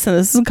 Listen,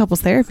 this is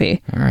couples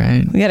therapy. All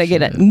right. We gotta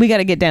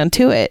get down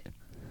to it.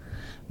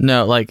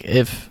 No, like,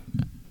 I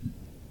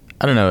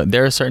don't know,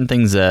 there are certain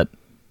things that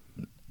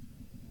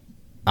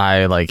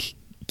I like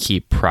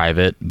keep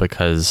private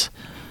because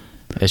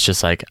it's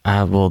just like,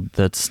 well,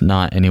 that's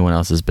not anyone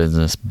else's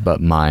business but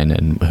mine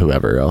and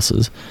whoever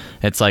else's.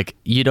 It's like,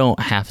 you don't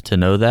have to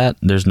know that.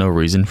 There's no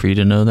reason for you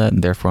to know that,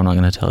 and therefore I'm not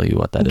going to tell you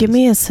what that is. Give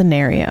me a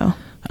scenario.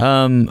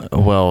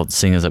 Well,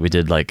 seeing as that we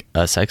did like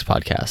a sex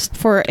podcast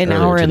for an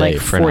hour and like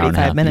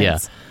 45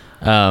 minutes.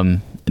 Yeah.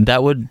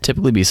 That would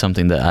typically be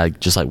something that I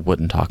just like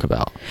wouldn't talk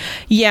about.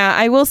 Yeah,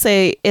 I will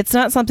say it's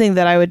not something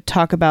that I would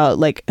talk about.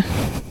 Like,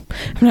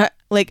 I'm not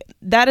like,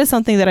 that is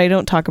something that I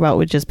don't talk about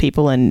with just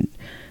people, and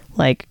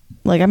like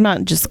I'm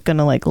not just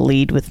gonna like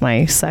lead with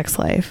my sex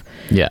life.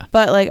 Yeah.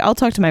 But like, I'll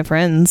talk to my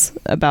friends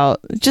about,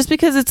 just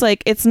because it's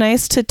like, it's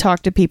nice to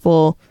talk to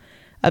people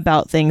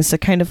about things to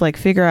kind of like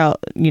figure out,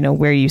 you know,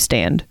 where you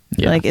stand.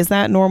 Yeah. Like, is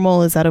that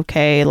normal? Is that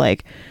okay?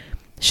 Like,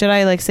 should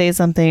I like say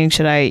something?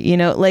 Should I, you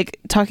know, like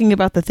talking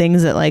about the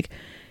things that like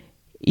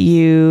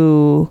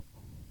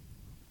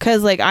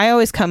cause like I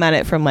always come at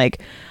it from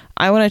like,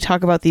 I want to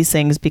talk about these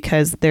things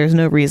because there's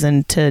no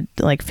reason to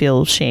like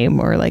feel shame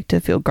or like to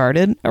feel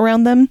guarded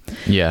around them.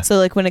 Yeah. So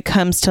like when it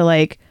comes to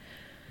like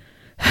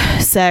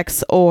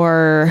sex,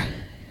 or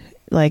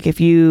like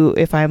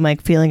if I'm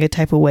like feeling a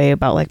type of way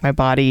about like my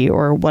body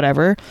or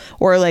whatever,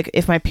 or like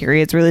if my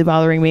period's really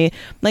bothering me,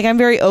 like I'm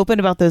very open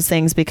about those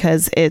things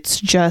because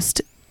it's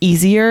just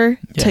easier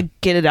to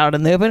get it out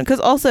in the open. Because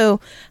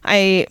also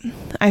I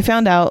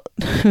found out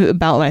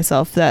about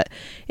myself that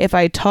if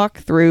I talk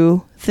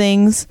through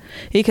things,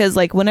 because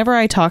like whenever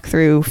I talk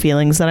through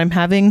feelings that I'm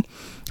having,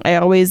 I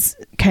always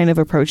kind of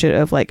approach it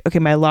of like, okay,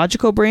 my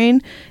logical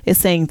brain is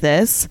saying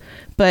this,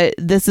 but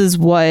this is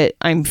what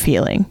I'm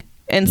feeling.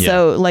 And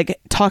so like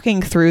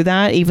talking through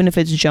that, even if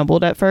it's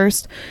jumbled at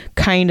first,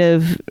 kind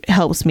of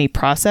helps me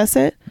process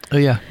it. Oh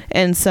yeah.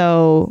 And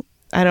so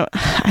I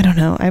don't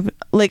know.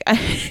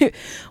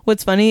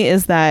 What's funny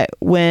is that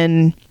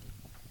when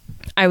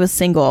I was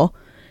single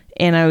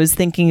and I was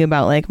thinking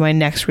about like my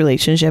next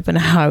relationship and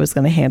how I was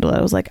going to handle it,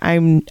 I was like,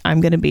 I'm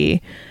going to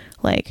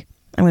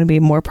I'm going to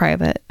be more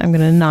private. I'm going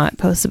to not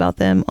post about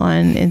them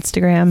on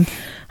Instagram.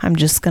 I'm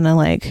just going to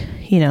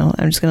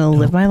I'm just going to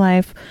live my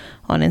life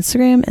on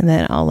Instagram, and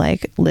then I'll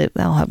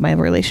have my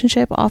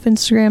relationship off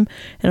Instagram,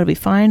 and it'll be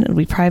fine. It'll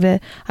be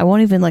private. I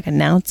won't even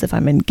announce if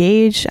I'm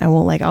engaged.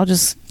 I'll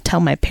just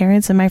tell my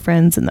parents and my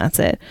friends, and that's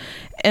it.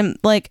 And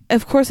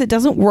of course it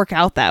doesn't work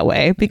out that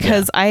way,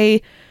 because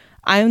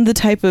I'm the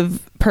type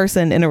of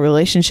person in a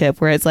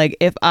relationship where it's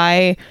if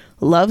I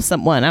love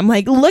someone, I'm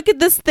look at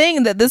this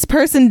thing that this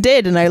person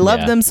did, and I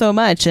love them so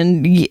much,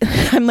 and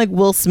I'm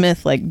Will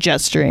Smith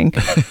gesturing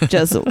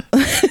just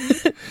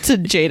to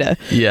Jada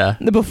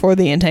before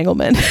the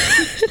entanglement.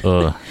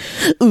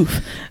 Oof.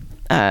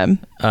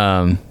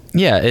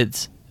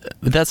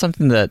 That's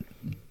something that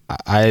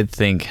I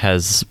think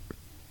has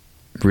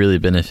really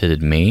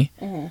benefited me,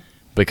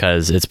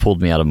 because it's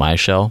pulled me out of my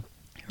shell.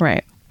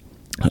 Right.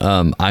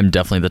 I'm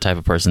definitely the type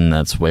of person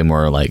that's way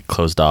more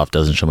closed off,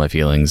 doesn't show my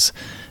feelings,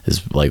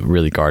 is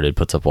really guarded,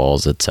 puts up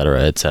walls,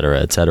 etc., etc.,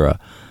 etc.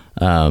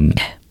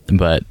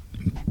 But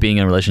being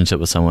in a relationship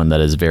with someone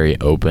that is very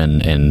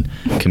open and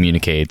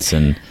communicates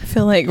and I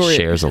feel we're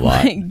shares a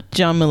lot.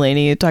 John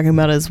Mulaney talking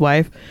about his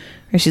wife,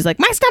 where she's my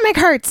stomach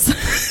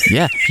hurts.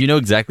 Yeah, you know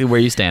exactly where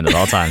you stand at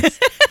all times.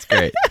 It's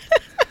great.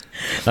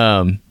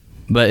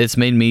 But it's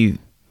made me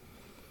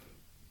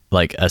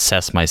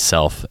assess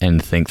myself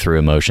and think through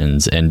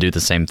emotions, and do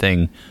the same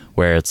thing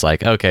where it's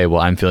okay,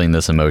 well, I'm feeling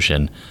this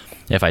emotion.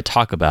 If I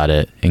talk about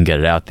it and get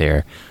it out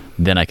there,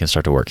 then I can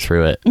start to work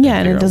through it. Yeah,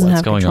 and it doesn't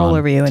have control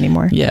over you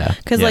anymore. Yeah.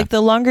 Because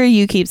the longer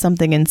you keep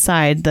something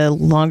inside, the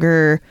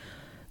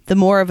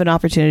more of an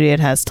opportunity it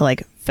has to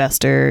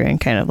fester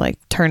and kind of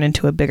turn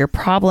into a bigger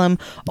problem.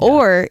 Yeah.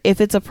 Or if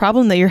it's a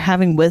problem that you're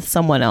having with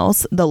someone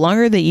else, the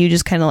longer that you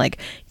just kind of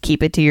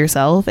keep it to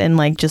yourself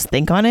and just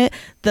think on it,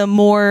 the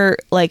more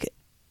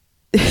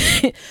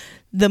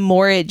the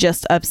more it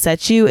just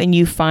upsets you, and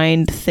you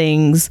find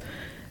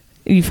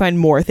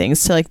more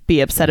things to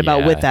be upset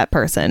about with that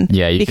person.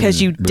 Yeah,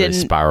 because you really didn't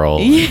spiral.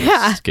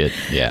 Yeah,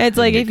 it's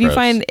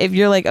if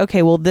you're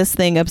okay, well, this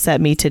thing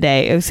upset me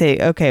today. I say,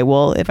 okay,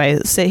 well, if I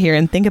sit here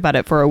and think about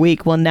it for a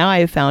week, well, now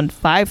I've found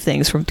 5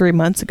 things from 3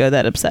 months ago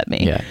that upset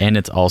me. Yeah, and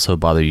it's also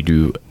bothered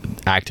you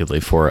actively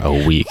for a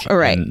week.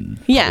 Right.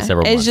 Yeah,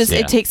 several months.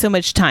 It takes so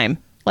much time.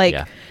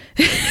 I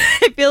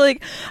feel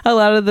a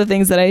lot of the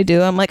things that I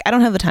do, I'm I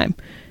don't have the time.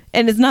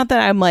 And it's not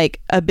that I'm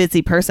a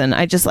busy person.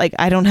 I just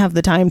I don't have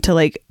the time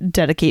to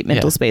dedicate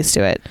mental space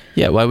to it.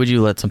 Yeah. Why would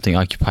you let something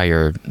occupy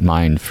your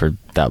mind for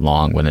that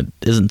long when it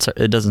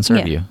doesn't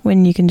serve you?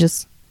 When you can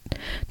just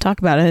talk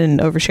about it and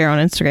overshare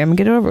on Instagram and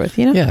get it over with,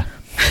 Yeah.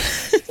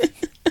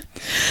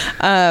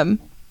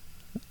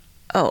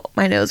 Oh,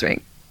 my nose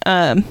ring.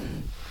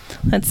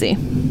 Let's see.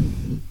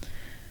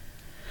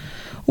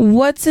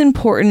 What's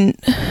important?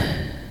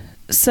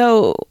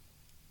 So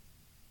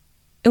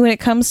when it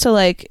comes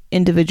to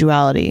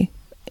individuality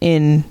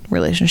in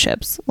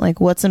relationships,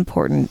 what's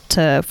important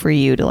for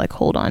you to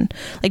hold on?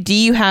 Do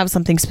you have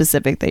something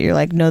specific that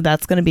you're no,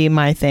 that's going to be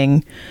my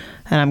thing,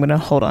 and I'm going to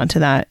hold on to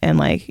that,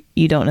 and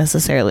you don't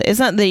necessarily, it's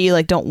not that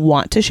you don't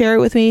want to share it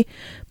with me,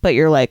 but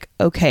you're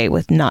okay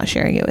with not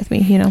sharing it with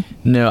me,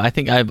 No, I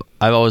think I've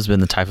always been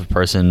the type of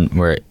person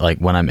where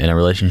when I'm in a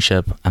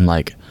relationship, I'm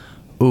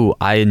ooh,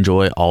 I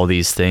enjoy all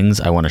these things,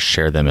 I want to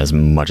share them as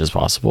much as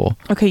possible.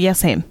 Okay, yeah,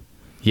 same.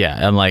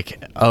 Yeah, I'm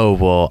oh,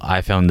 well,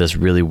 I found this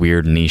really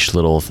weird niche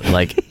little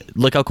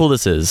look how cool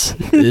this is.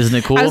 Isn't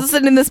it cool? I was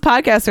listening to this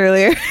podcast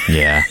earlier.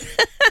 Yeah.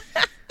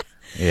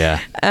 Yeah.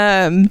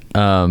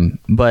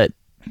 But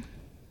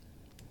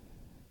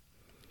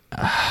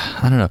I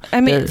don't know.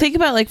 I mean, think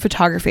about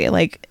photography.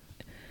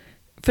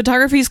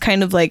 Photography is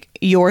kind of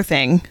your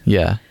thing.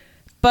 Yeah.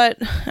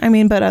 But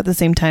at the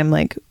same time,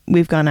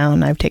 we've gone out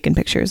and I've taken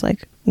pictures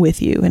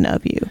with you and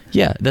of you.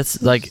 Yeah, that's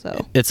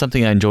it's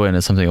something I enjoy, and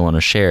it's something I want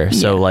to share.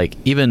 So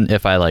even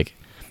if I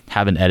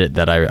have an edit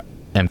that I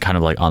am kind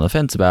of on the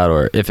fence about,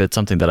 or if it's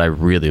something that I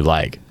really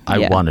like,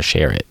 I want to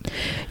share it.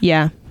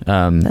 Yeah.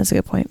 That's a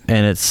good point.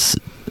 And it's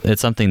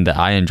something that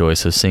I enjoy.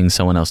 So seeing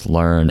someone else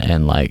learn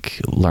and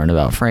learn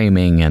about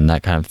framing and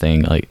that kind of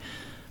thing,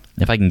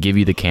 if I can give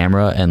you the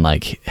camera and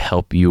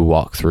help you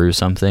walk through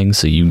something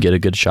so you get a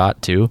good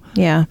shot too.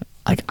 Yeah.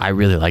 I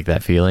really like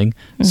that feeling.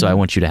 Mm-hmm. So I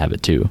want you to have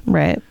it too.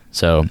 Right.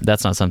 So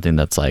that's not something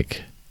that's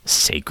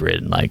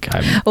sacred.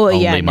 I'm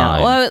only mine.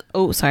 No.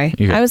 Well, sorry.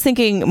 I was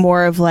thinking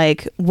more of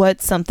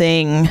what's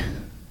something.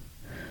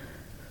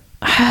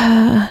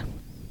 I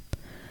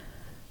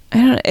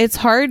don't know. It's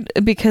hard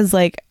because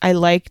I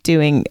like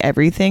doing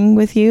everything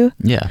with you.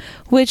 Yeah.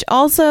 Which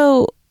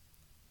also,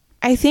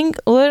 I think,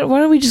 why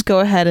don't we just go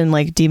ahead and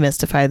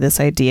demystify this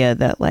idea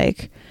that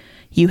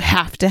you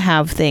have to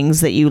have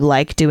things that you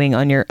like doing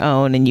on your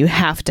own, and you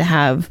have to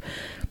have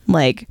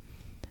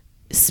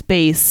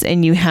space,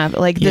 and you have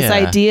this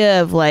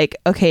idea of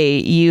okay,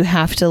 you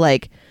have to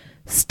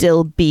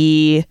still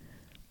be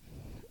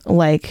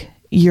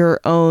your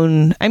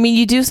own. I mean,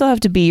 you do still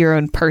have to be your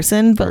own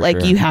person, but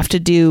sure. You have to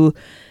do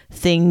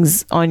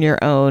things on your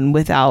own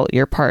without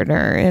your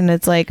partner. And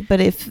it's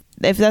but if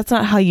that's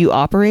not how you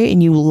operate,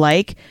 and you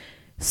like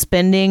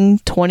spending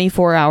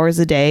 24 hours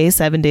a day,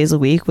 7 days a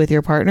week with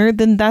your partner,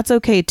 then that's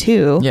okay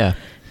too. Yeah.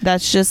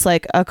 That's just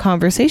like a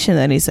conversation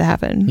that needs to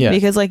happen. Yeah.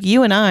 Because like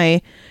you and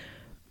I,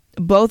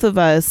 both of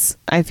us,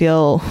 I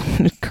feel,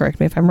 correct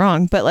me if I'm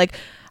wrong, but like,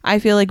 I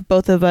feel like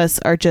both of us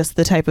are just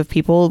the type of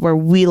people where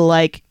we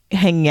like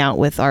hanging out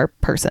with our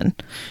person.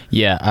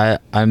 Yeah.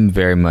 I'm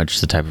very much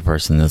the type of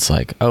person that's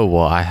like, oh,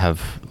 well, I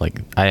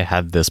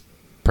have this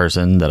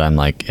person that I'm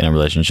like in a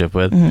relationship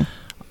with. Mm-hmm.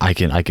 I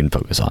can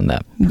focus on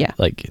that. Yeah.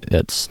 Like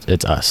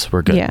it's us.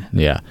 We're good. Yeah.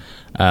 Yeah.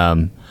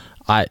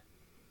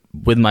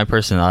 With my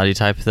personality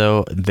type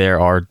though, there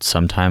are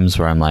some times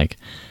where I'm like,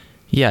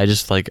 yeah,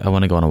 I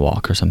want to go on a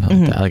walk or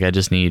something like that. Like I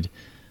just need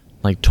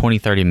like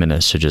 20-30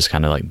 minutes to just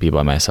kind of like be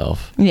by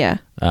myself. Yeah.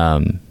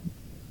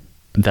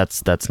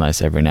 That's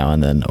nice every now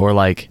and then. Or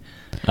like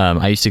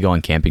I used to go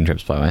on camping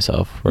trips by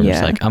myself where I'm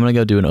just like, I'm gonna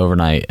go do an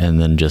overnight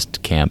and then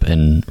just camp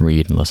and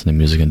read and listen to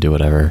music and do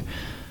whatever.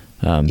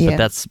 But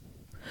that's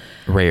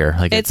rare.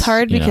 Like it's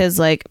hard because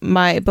like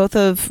both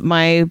of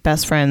my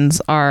best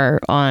friends are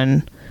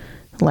on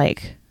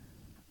like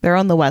they're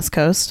on the West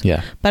Coast.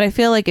 Yeah. But I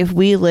feel like if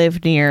we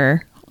lived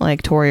near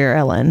like Tori or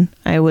Ellen,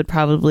 I would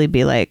probably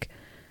be like,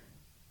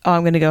 oh,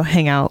 I'm going to go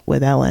hang out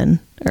with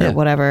Ellen or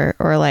whatever.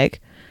 Or like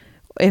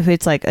if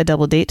it's like a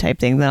double date type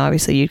thing, then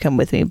obviously you'd come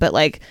with me. But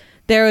like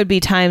there would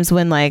be times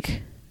when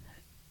like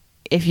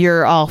if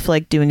you're off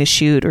like doing a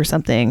shoot or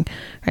something,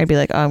 I'd be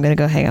like, oh, I'm going to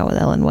go hang out with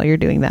Ellen while you're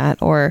doing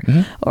that. Or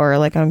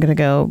like I'm going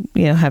to go,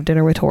 have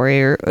dinner with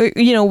Tori or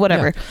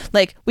whatever. Yeah.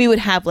 Like we would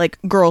have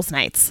like girls'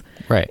 nights.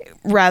 Right.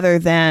 Rather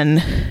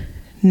than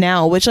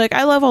now, which like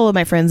I love all of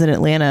my friends in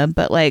Atlanta,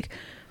 but like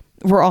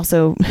we're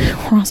also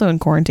in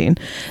quarantine.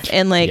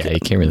 And like you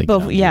can't really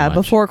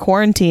before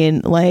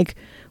quarantine, like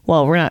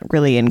well, we're not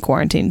really in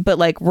quarantine, but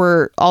like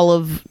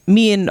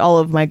me and all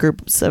of my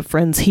groups of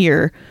friends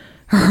here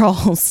are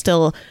all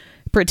still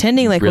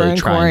pretending like really we're in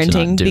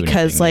quarantine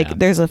because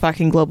there's a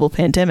fucking global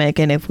pandemic,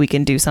 and if we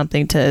can do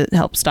something to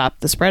help stop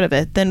the spread of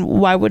it, then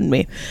why wouldn't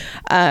we?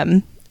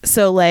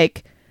 So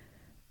like,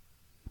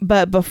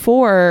 but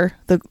before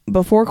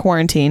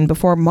quarantine,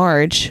 before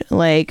March,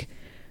 like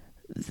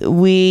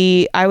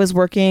I was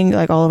working,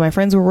 like all of my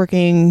friends were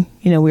working,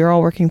 we were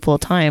all working full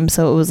time.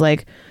 So it was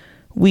like,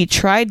 we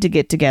tried to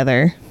get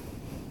together,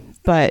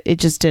 but it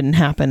just didn't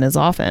happen as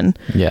often.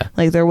 Yeah.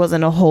 Like there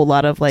wasn't a whole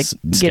lot of like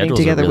getting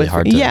together really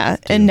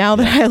with, and now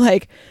that I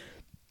like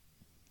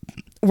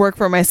work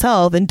for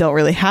myself and don't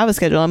really have a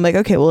schedule, I'm like,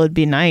 okay, well it'd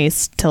be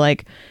nice to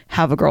like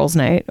have a girls'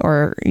 night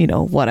or,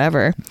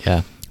 whatever.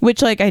 Yeah.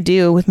 Which like I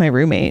do with my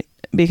roommate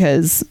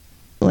because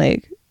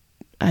like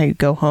I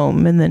go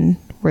home and then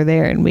we're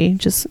there and we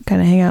just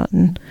kind of hang out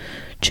and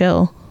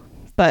chill.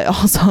 But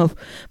also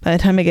by the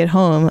time I get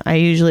home,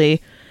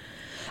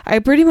 I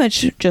pretty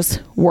much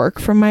just work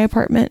from my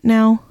apartment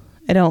now.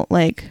 I don't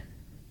like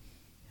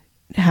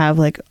have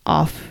like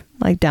off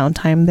like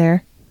downtime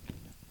there.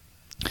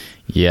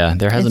 Yeah,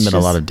 there hasn't been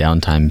a lot of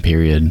downtime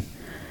period.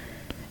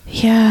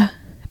 Yeah,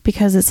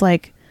 because it's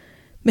like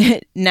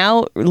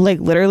now, like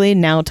literally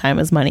now time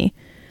is money.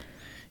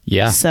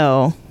 Yeah.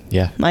 So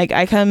yeah, like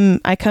I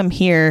come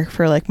here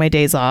for like my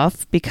days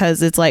off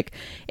because it's like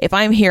if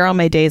I'm here on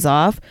my days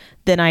off,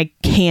 then I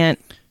can't.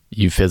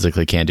 You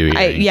physically can't do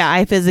anything.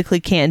 I physically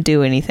can't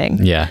do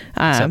anything. Yeah.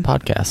 Except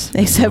podcasts.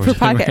 Except for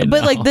podcasts. Right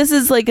but like this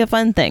is like a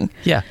fun thing.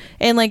 Yeah.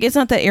 And like it's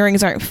not that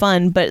earrings aren't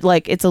fun, but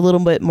like it's a little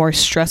bit more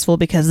stressful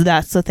because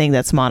that's the thing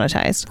that's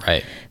monetized.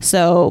 Right.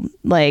 So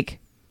like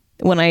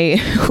when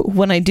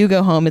I do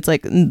go home, it's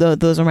like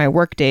those are my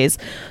work days.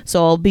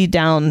 So I'll be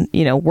down,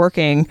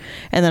 working,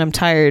 and then I'm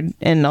tired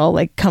and I'll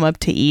like come up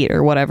to eat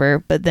or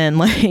whatever. But then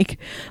like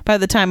by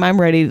the time I'm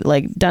ready,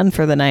 like done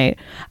for the night,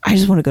 I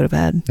just want to go to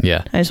bed.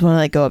 Yeah. I just want to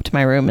like go up to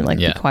my room and like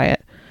be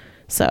quiet.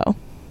 So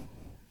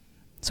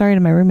sorry to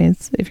my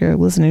roommates if you're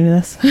listening to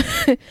this.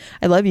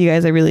 I love you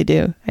guys. I really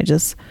do.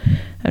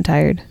 I'm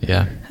tired.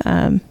 Yeah.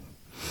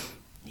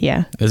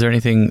 Yeah. Is there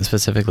anything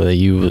specifically that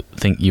you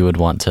think you would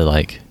want to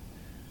like?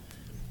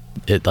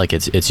 It like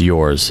it's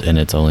yours and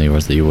it's only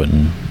yours that you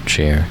wouldn't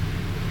share.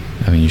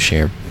 I mean, you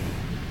share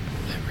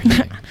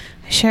everything.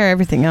 I share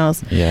everything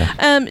else. Yeah.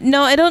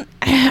 No, I don't.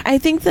 I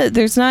think that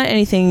there's not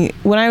anything.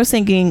 When I was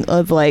thinking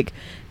of like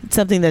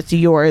something that's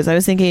yours, I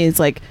was thinking it's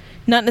like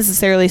not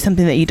necessarily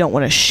something that you don't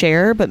want to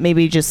share, but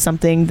maybe just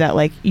something that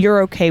like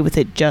you're okay with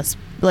it. Just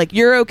like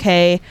you're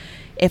okay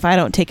if I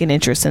don't take an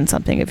interest in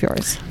something of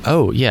yours.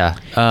 Oh yeah.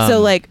 So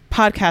like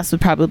podcasts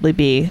would probably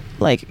be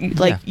like it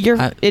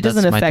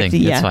doesn't affect.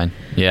 Yeah, that's fine.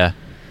 Yeah.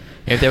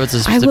 If there was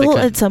a specific, I will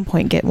at some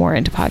point get more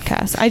into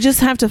podcasts. I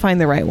just have to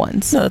find the right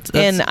ones. No, that's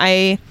and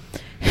I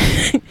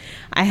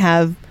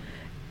have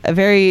a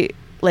very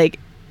like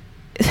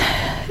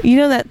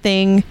that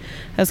thing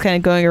that was kind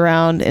of going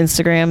around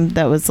Instagram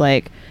that was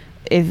like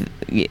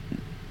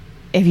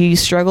if you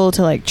struggle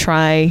to like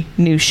try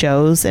new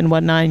shows and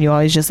whatnot, and you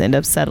always just end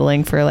up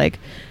settling for like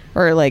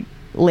or like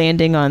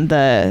landing on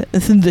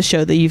the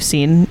show that you've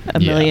seen a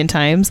million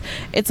times,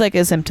 it's like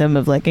a symptom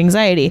of like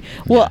anxiety.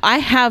 Well, I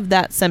have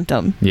that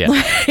symptom. Yeah.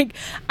 Like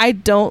I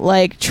don't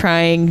like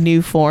trying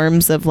new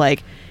forms of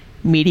like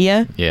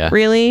media. Yeah.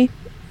 Really.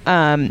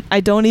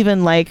 I don't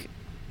even like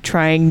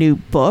trying new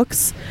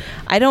books.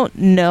 I don't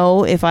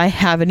know if I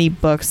have any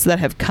books that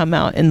have come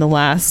out in the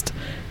last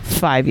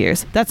 5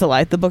 years. That's a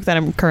lie. The book that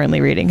I'm currently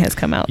reading has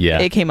come out. Yeah.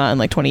 It came out in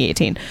like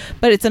 2018,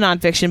 but it's a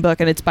nonfiction book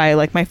and it's by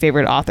like my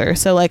favorite author.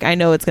 So like I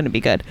know it's going to be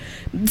good.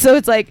 So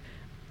it's like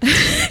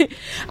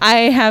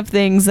I have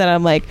things that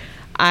I'm like,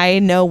 I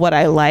know what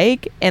I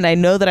like and I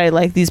know that I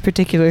like these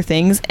particular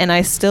things, and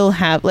I still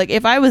have like,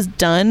 if I was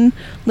done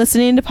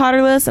listening to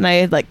Potterless and I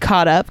had like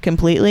caught up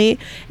completely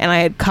and I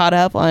had caught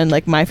up on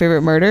like My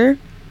Favorite Murder,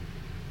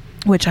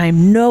 which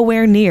I'm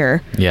nowhere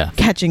near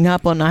catching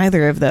up on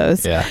either of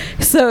those. Yeah.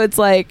 So it's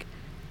like,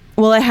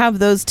 well, I have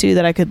those two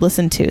that I could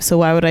listen to. So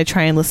why would I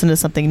try and listen to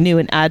something new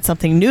and add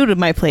something new to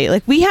my plate?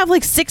 Like we have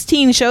like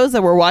 16 shows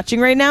that we're watching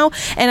right now.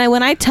 And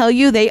when I tell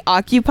you they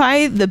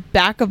occupy the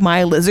back of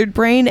my lizard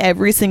brain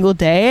every single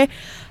day,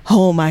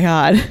 oh my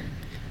God.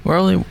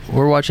 We're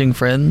watching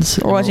Friends.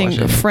 We're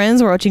watching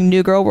Friends. We're watching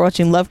New Girl. We're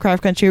watching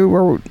Lovecraft Country.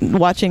 We're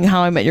watching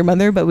How I Met Your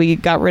Mother, but we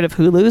got rid of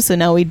Hulu, so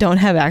now we don't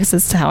have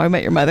access to How I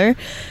Met Your Mother.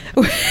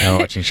 And we're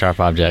watching Sharp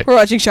Objects. We're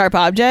watching Sharp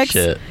Objects.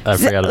 Shit, I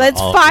forgot about That's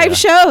all. 5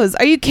 shows.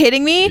 Are you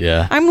kidding me?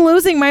 Yeah. I'm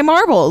losing my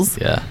marbles.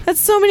 Yeah. That's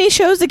so many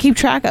shows to keep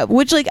track of,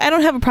 which like I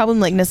don't have a problem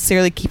like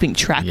necessarily keeping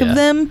track of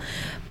them,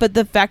 but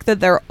the fact that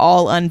they're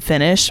all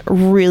unfinished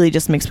really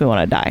just makes me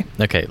want to die.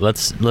 Okay,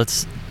 let's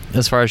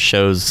as far as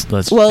shows,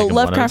 let's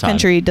Lovecraft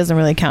Country doesn't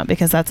really count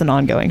because that's an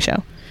ongoing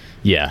show.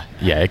 Yeah,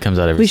 it comes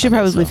out every We should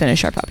Sunday, probably finish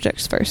Sharp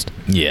Objects first.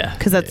 Yeah.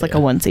 Because that's like a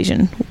one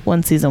season,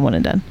 one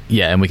and done.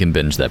 Yeah, and we can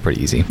binge that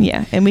pretty easy.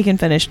 Yeah, and we can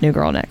finish New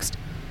Girl next.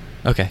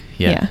 Okay,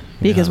 yeah.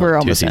 Because we're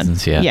like almost 2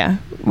 seasons, done. Yeah.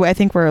 I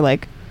think we're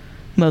like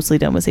mostly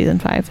done with season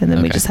 5, and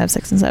then we just have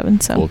 6 and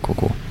 7. So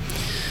Cool.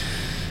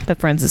 But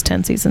Friends is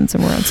 10 seasons,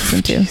 and we're on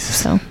season 2. Jesus.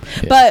 So,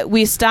 but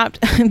we stopped.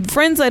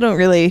 Friends, I don't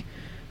really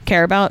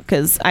care about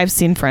because I've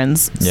seen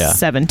Friends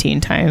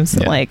 17 times.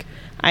 Yeah. Like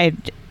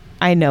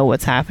I know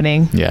what's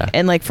happening. Yeah.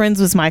 And like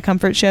Friends was my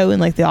comfort show, and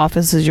like The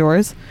Office is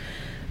yours.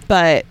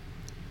 But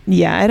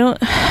yeah, I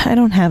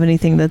don't have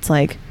anything that's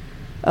like,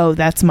 oh,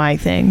 that's my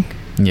thing.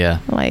 Yeah.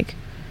 Like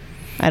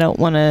I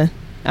want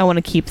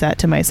to keep that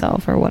to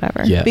myself or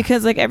whatever. Yeah.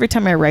 Because like every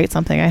time I write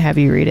something, I have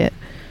you read it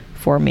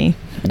for me.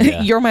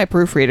 Yeah. You're my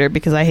proofreader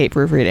because I hate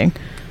proofreading.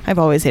 I've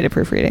always hated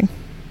proofreading.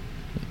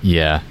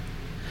 Yeah.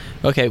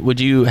 Okay, would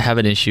you have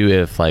an issue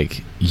if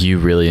like you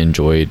really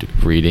enjoyed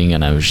reading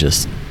and I was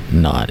just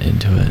not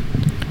into it?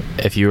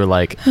 If you were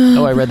like,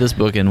 oh, I read this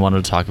book and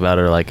wanted to talk about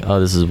it, or like,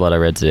 oh, this is what I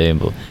read today,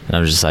 and I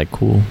was just like,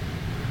 cool.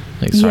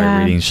 Like,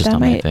 sorry, reading's just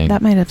not my thing.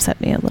 That might upset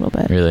me a little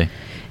bit. Really?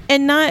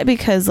 And not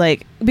because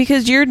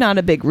you're not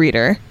a big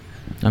reader.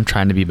 I'm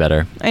trying to be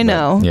better. I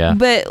know. Yeah.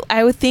 But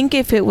I would think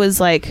if it was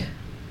like,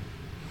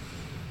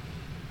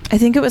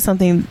 if it was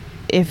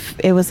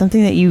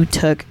something that you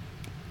took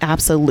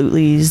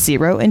absolutely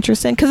zero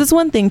interest in, because it's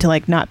one thing to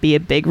like not be a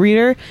big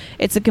reader,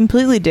 it's a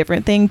completely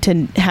different thing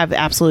to have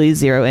absolutely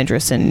zero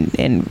interest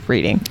in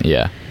reading.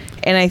 Yeah.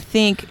 And I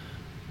think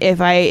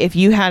if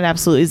you had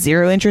absolutely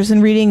zero interest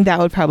in reading, that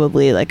would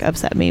probably like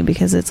upset me,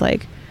 because it's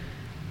like,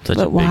 such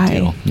but a big why?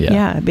 deal.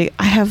 Yeah.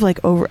 I have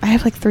like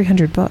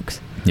 300 books.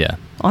 Yeah.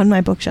 On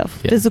my bookshelf,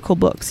 physical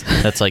books.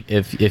 That's like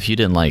if you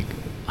didn't like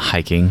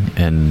hiking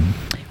and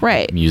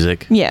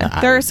music.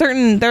 Yeah. There are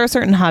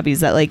certain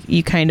hobbies that like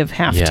you kind of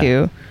have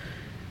to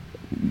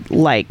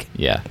like.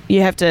 Yeah.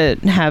 You have to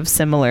have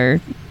similar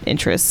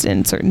interests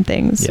in certain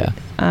things.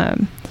 Yeah.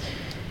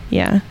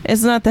 Yeah.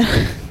 It's not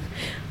that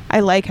I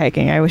like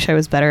hiking. I wish I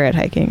was better at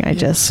hiking.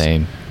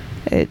 Same.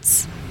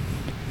 It's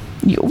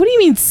what do you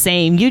mean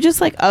same? You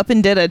just like up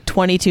and did a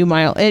 22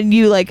 mile and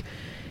you like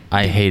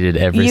I hated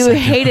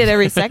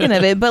every second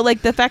of it, but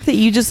like the fact that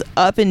you just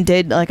up and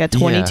did like a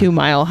 22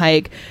 mile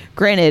hike,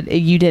 granted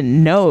you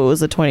didn't know it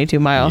was a 22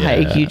 mile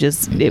hike, you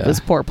just it was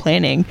poor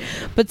planning,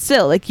 but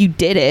still like you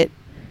did it,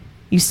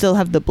 you still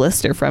have the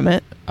blister from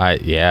it.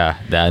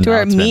 That to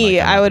where me,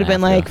 I would have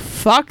been like,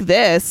 fuck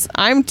this,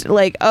 I'm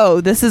like,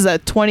 oh, this is a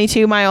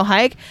 22 mile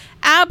hike,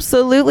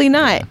 absolutely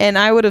not. And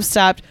I would have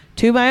stopped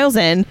 2 miles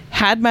in,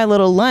 had my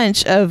little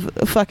lunch of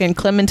fucking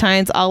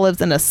clementines,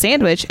 olives, and a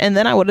sandwich, and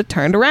then I would have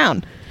turned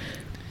around.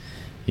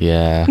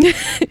 Yeah.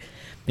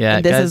 Yeah.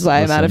 And this guys, is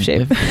why I'm out of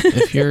shape.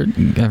 If you're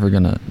ever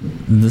gonna,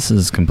 this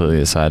is completely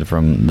aside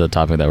from the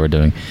topic that we're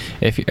doing.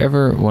 If you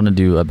ever want to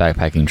do a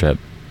backpacking trip,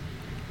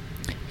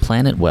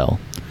 plan it well.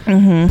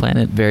 Mm-hmm. Plan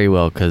it very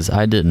well, because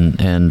I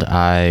didn't, and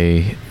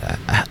I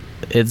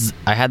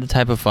had the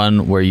type of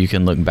fun where you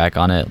can look back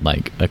on it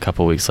like a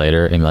couple weeks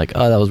later and be like,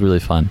 oh, that was really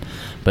fun.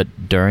 But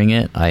during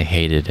it, I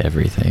hated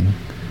everything.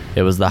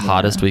 It was the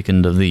hottest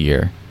weekend of the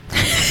year.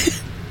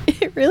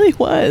 It really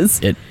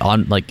was.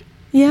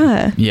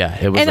 Yeah,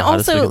 it was. And the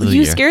hottest also, weekend of the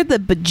you year. scared the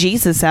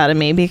bejesus out of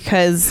me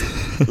because,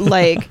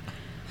 like,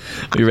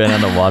 we ran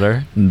out of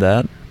water.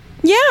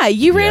 Yeah,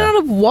 you ran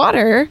out of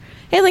water,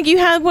 and like you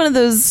had one of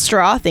those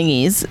straw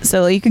thingies,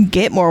 so you could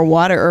get more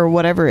water or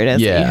whatever it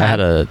is. Yeah, I had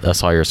a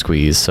Sawyer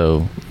squeeze,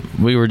 so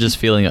we were just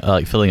filling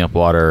up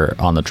water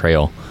on the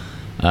trail,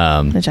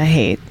 which I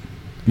hate.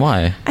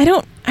 Why? I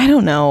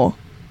don't know.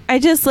 I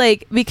just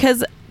like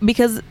because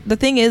the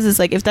thing is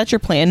like if that's your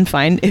plan,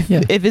 fine.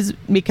 If it's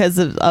because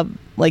of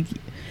like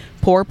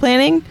poor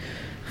planning,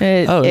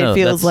 it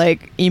feels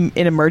like an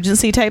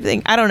emergency type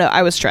thing. I don't know.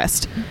 I was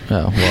stressed.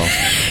 Oh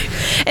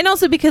well. And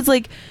also because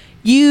like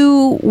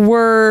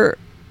your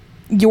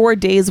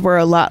days were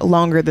a lot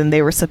longer than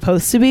they were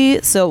supposed to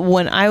be. So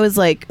when I was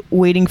like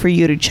waiting for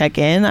you to check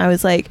in, I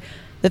was like,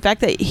 the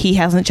fact that he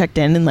hasn't checked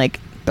in like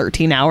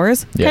 13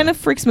 hours kind of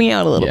freaks me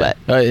out a little bit.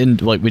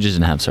 And like we just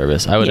didn't have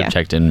service. I would have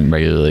checked in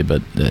regularly,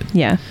 but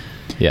yeah.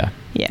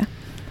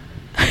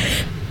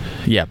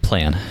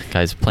 Plan,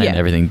 guys. Plan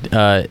everything.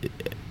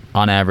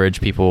 On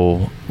average,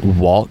 people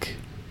walk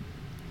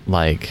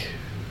like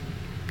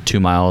 2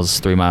 miles,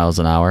 3 miles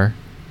an hour.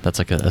 That's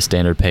like a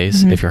standard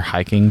pace. If you're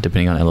hiking,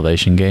 depending on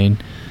elevation gain,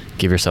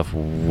 give yourself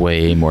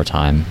way more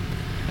time.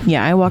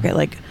 Yeah, I walk at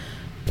like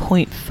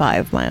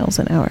 0.5 miles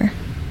an hour.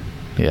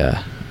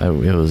 Yeah,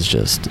 it was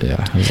just, it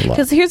was a lot.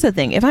 Because here's the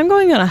thing. If I'm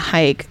going on a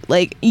hike,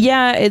 like,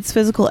 it's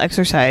physical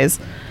exercise,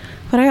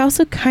 but I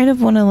also kind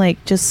of want to like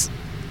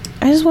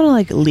I just want to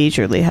like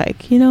leisurely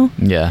hike, you know?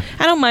 Yeah.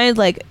 I don't mind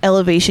like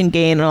elevation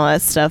gain and all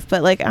that stuff,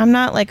 but like I'm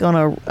not like on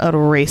a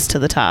race to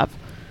the top.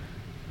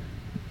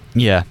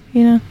 Yeah.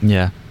 You know?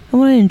 Yeah. I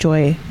want to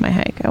enjoy my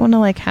hike. I want to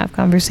like have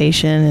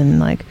conversation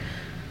and like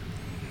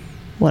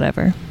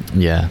whatever.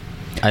 Yeah.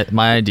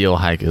 My ideal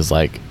hike is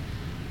like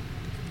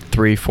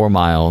 3-4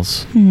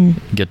 miles,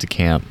 get to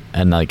camp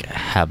and like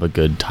have a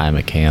good time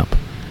at camp.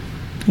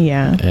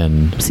 Yeah.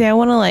 And see, I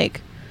want to like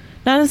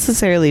not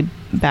necessarily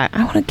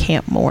I want to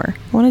camp more.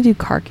 I want to do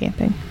car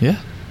camping. Yeah.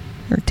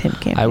 Or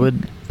tent camping. I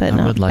would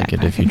like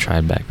it if you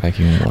tried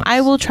backpacking once.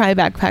 I will try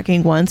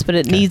backpacking once, but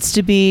it needs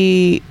to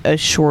be a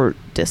short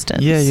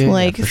distance.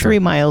 Like 3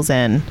 miles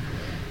in,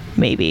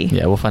 maybe.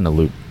 Yeah, we'll find a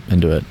loop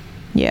and do it.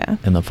 Yeah.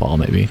 In the fall,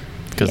 maybe.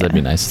 Because that'd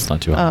be nice. It's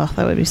not too hot. Oh,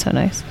 that would be so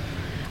nice.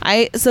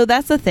 So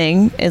that's the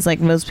thing, is like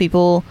most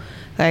people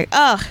like,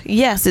 oh,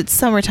 yes, it's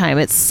summertime.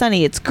 It's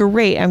sunny. It's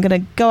great. I'm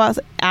going to go out.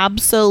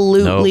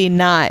 Absolutely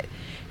not.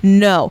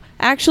 No.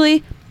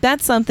 Actually,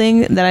 that's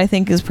something that I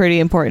think is pretty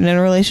important in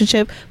a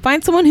relationship.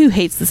 Find someone who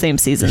hates the same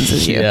seasons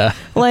as you. Yeah.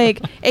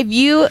 Like if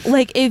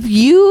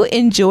you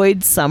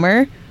enjoyed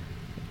summer,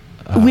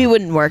 we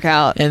wouldn't work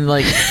out. And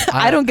like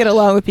I don't get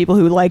along with people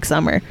who like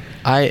summer.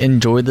 I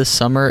enjoy the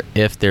summer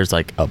if there's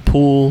like a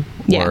pool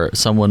or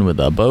someone with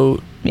a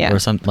boat or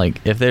something.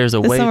 Like if there's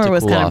a way to cool off. This summer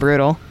was kind of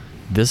brutal.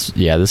 This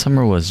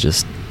summer was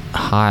just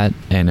hot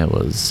and it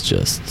was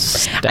just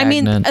stagnant. I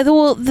mean,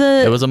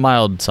 it was a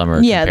mild summer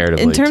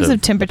comparatively. In terms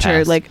of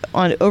temperature, like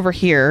over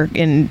here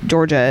in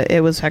Georgia,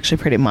 it was actually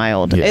pretty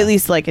mild. At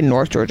least like in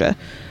North Georgia.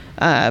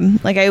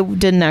 Like I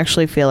didn't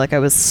actually feel like I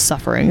was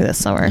suffering this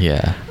summer.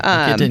 Yeah.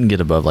 Like it didn't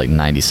get above like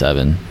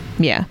 97.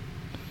 Yeah.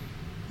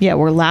 Yeah,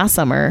 where last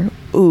summer,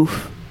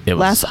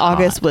 last hot.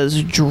 August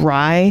was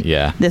dry.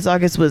 Yeah. This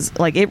August was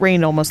like, it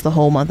rained almost the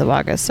whole month of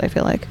August, I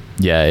feel like.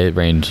 Yeah, it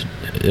rained,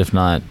 if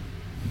not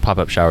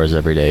pop-up showers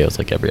every day. It was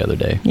like every other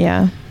day.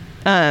 Yeah.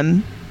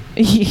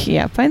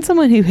 Yeah, find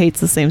someone who hates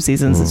the same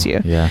seasons as you.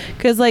 Yeah.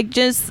 Because like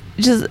just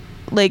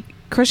like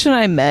Christian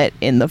and I met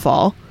in the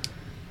fall.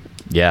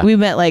 Yeah. We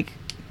met like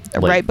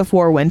right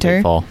before winter.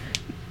 Late fall.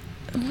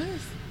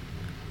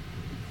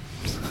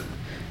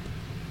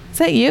 Is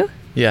that you?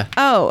 Yeah.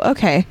 Oh,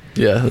 okay.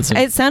 Yeah.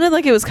 It sounded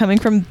like it was coming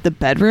from the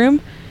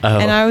bedroom. Oh.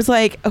 And I was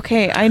like,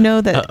 okay, I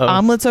know that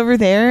Omelet's over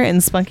there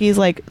and Spunky's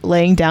like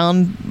laying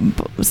down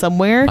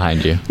somewhere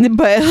behind you.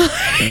 But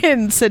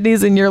and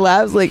Sydney's in your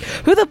lap. Like,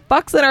 who the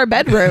fuck's in our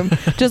bedroom?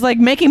 Just like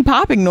making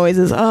popping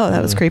noises. Oh,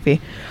 that was creepy.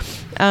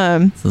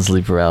 It's the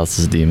sleep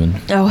paralysis demon.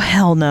 Oh,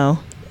 hell no.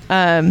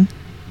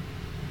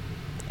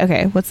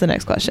 Okay, what's the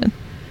next question?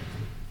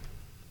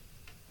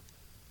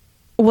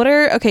 What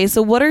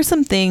are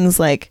some things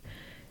like,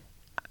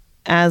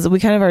 as we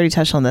kind of already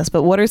touched on this,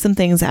 but what are some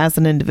things as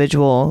an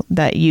individual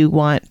that you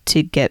want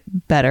to get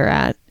better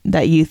at,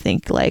 that you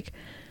think like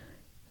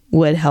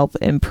would help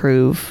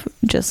improve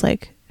just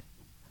like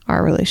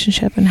our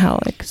relationship and how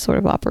it sort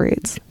of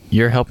operates?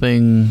 You're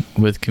helping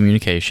with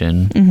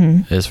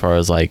communication as far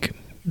as like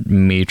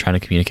me trying to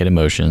communicate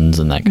emotions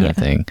and that kind of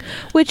thing.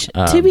 Which,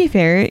 to be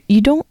fair,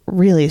 you don't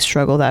really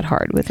struggle that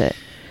hard with it.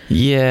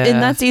 Yeah.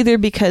 And that's either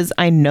because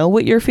I know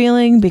what you're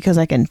feeling, because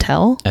I can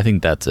tell. I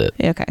think that's it.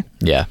 Okay.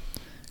 Yeah.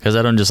 Because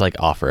I don't just like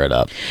offer it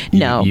up.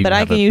 No, but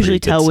I can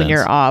usually tell when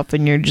you're off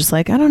and you're just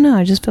like, I don't know,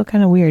 I just feel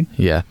kind of weird.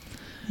 Yeah.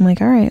 I'm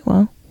like, all right,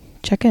 well,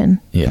 check in.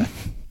 Yeah.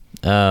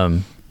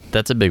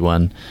 That's a big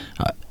one.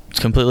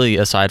 Completely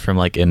aside from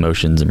like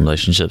emotions and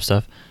relationship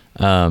stuff.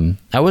 I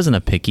wasn't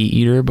a picky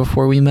eater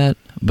before we met,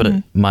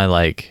 but my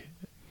like...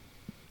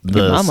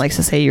 Your mom likes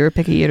to say you were a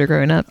picky eater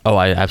growing up. Oh,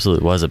 I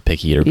absolutely was a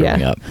picky eater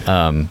growing up.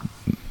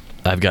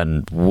 I've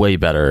gotten way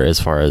better as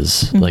far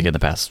as like in the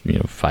past,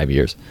 5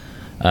 years.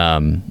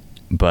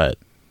 But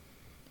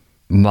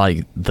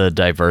the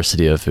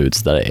diversity of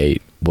foods that I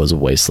ate was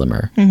way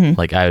slimmer.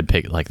 Like I would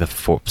pick like the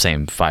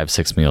same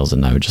 5-6 meals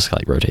and I would just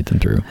like rotate them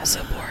through. That's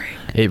so boring.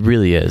 It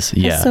really is.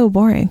 Yeah. That's so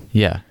boring.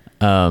 Yeah.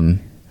 So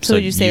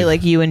would you say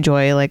like you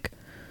enjoy like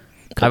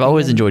I've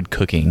always enjoyed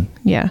cooking.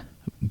 Yeah.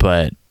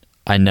 But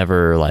I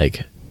never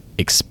like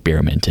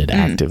experimented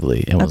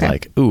actively and was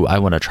like, ooh, I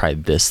want to try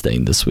this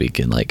thing this week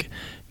and like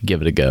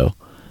give it a go.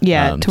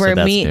 Yeah, to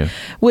where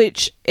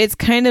which it's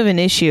kind of an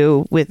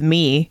issue with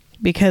me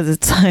because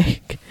it's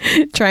like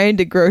trying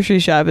to grocery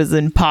shop is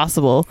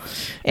impossible.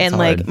 And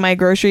like hard. My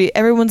grocery,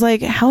 everyone's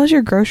like, how is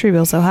your grocery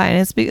bill so high?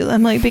 And it's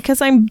I'm like,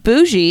 because I'm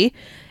bougie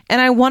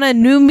and I want a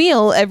new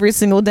meal every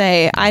single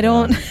day. I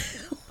don't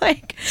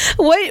like,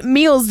 what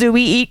meals do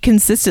we eat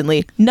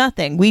consistently?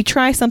 Nothing. We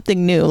try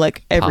something new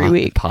like every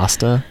week.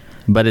 Pasta,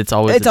 but it's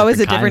always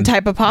a different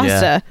type of pasta.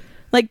 Yeah.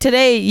 Like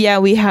today,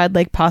 we had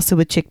like pasta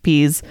with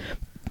chickpeas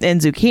and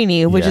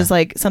zucchini, which is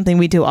like something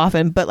we do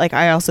often, but like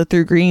I also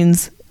threw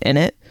greens in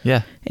it.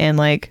 Yeah. And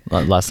like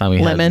last time we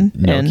lemon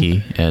had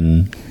gnocchi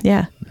and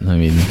yeah. I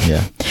mean,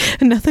 yeah.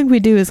 Nothing we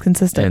do is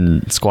consistent.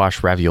 And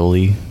squash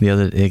ravioli the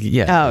other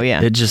yeah. Oh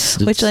yeah. It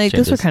just which like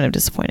changes. Those were kind of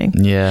disappointing.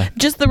 Yeah.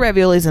 Just the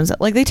raviolis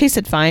themselves. Like they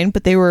tasted fine,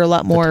 but they were a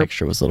lot more the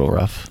texture was a little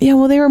rough. Yeah,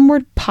 well they were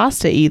more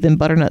pasta-y than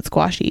butternut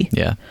squashy.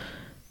 Yeah.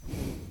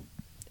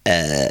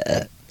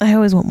 I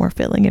always want more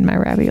filling in my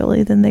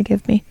ravioli than they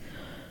give me.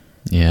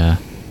 Yeah.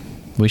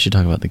 We should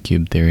talk about the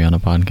cube theory on a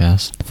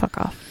podcast. Fuck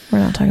off. We're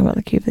not talking about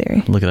the cube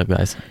theory. Look it up,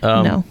 guys.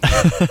 No.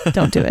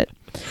 Don't do it.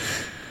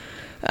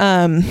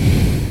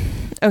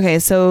 Okay,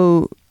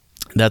 so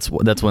that's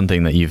one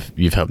thing that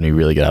you've helped me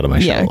really get out of my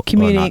shell. Yeah,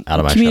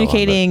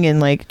 communicating and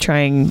like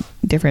trying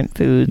different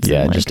foods.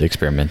 Yeah, and, just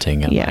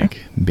experimenting and like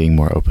being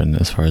more open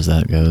as far as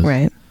that goes.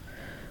 Right.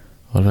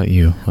 What about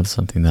you? What's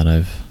something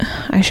that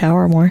I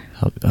shower more.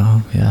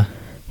 Oh, yeah.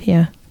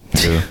 Yeah.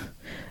 True.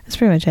 That's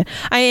pretty much it.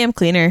 I am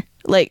cleaner.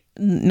 Like,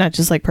 not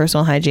just like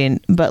personal hygiene,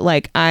 but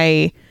like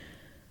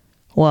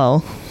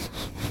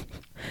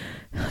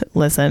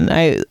listen,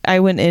 I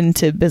went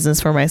into business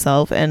for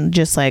myself and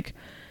just like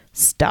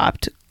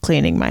stopped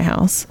cleaning my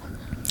house.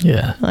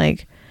 Yeah.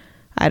 Like,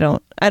 I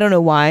don't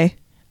know why.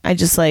 I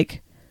just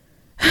like,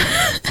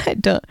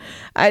 I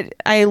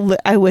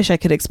wish I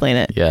could explain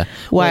it. Yeah.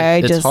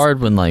 Why it's hard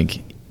when like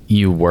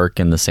you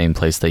work in the same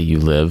place that you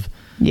live.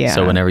 Yeah.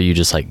 So whenever you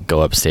just like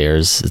go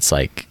upstairs, it's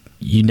like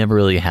you never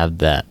really have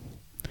that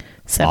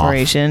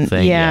separation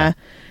thing. Yeah,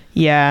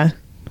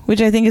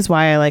 which I think is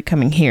why I like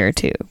coming here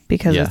too,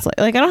 because it's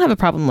like I don't have a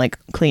problem like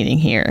cleaning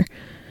here,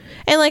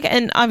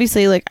 and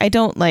obviously like I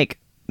don't like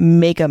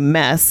make a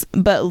mess,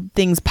 but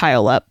things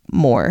pile up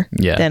more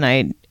than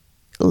I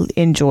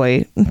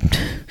enjoy.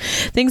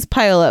 Things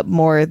pile up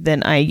more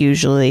than I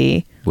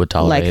usually would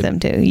tolerate. Like them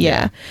to.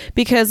 Yeah,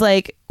 because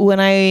like when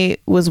I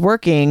was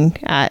working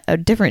at a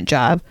different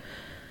job,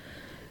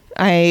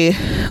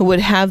 I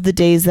would have the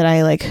days that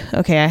I like,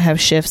 okay, I have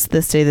shifts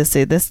this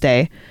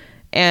day.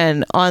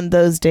 And on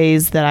those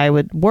days that I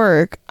would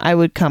work, I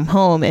would come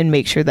home and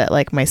make sure that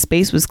like my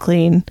space was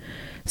clean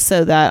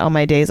so that on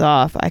my days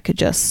off, I could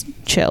just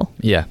chill.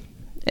 Yeah.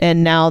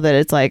 And now that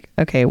it's like,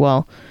 okay,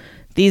 well,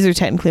 these are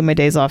technically my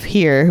days off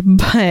here,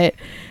 but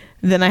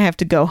then I have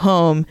to go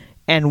home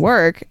and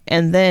work.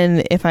 And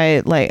then if I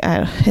like,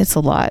 it's a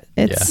lot.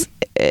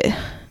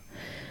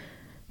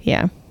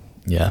 Yeah.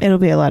 It'll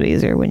be a lot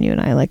easier when you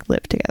and I like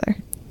live together.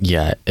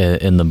 Yeah.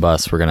 In the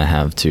bus, we're going to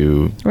have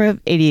to... We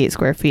have 88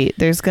 square feet.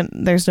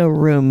 There's no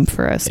room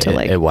for us to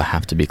like... It will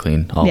have to be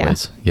clean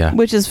always. Yeah.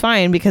 Which is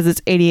fine because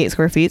it's 88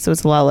 square feet, so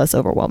it's a lot less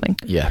overwhelming.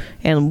 Yeah.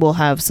 And we'll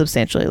have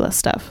substantially less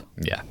stuff.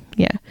 Yeah.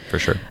 Yeah. For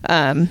sure.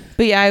 But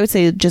yeah, I would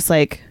say just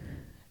like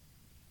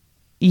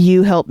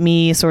you help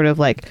me sort of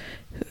like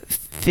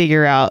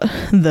figure out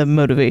the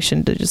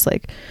motivation to just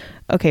like,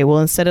 okay, well,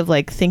 instead of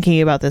like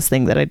thinking about this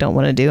thing that I don't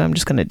want to do, I'm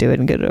just going to do it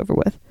and get it over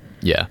with.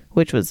 Yeah.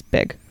 Which was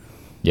big.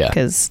 Yeah.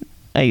 Because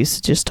I used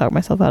to just talk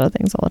myself out of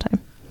things all the time.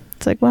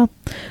 It's like, well,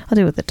 I'll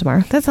deal with it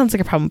tomorrow. That sounds like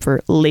a problem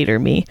for later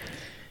me.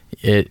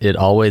 It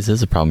always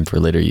is a problem for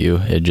later you.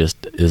 It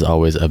just is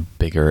always a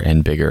bigger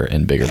and bigger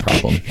and bigger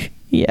problem.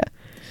 Yeah.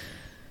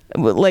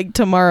 Like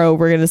tomorrow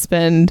we're going to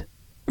spend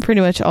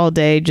pretty much all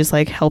day just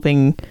like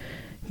helping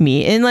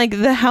me. And like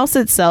the house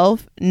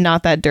itself,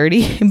 not that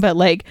dirty, but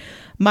like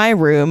my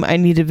room, I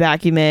need to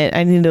vacuum it.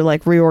 I need to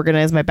like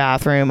reorganize my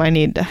bathroom. I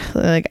need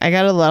like I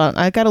got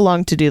a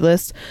long to-do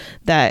list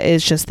that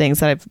is just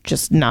things that I've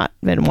just not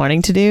been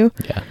wanting to do.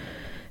 Yeah.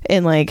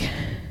 And like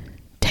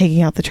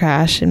taking out the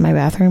trash in my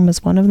bathroom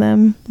was one of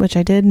them, which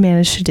I did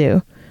manage to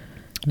do.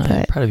 No,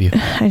 I'm proud of you.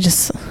 I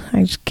just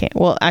can't.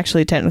 Well,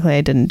 actually, technically,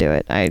 I didn't do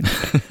it.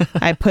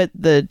 I put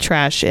the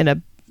trash in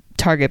a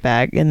Target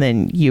bag and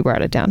then you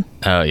brought it down.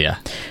 Oh yeah.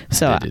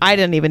 So I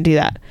didn't even do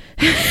that.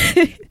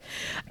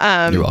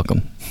 You're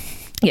welcome.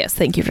 Yes,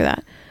 thank you for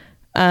that.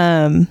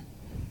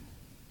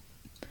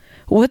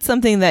 What's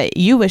something that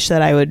you wish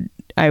that I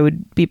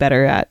would be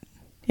better at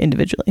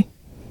individually,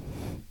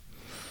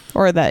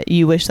 or that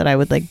you wish that I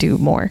would like do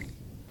more?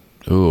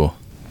 Ooh.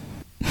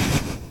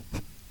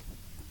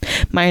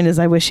 Mine is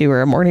I wish you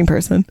were a morning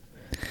person.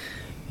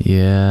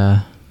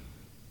 Yeah.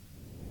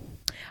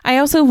 I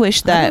also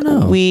wish that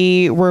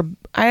we were.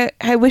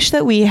 I wish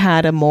that we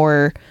had a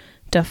more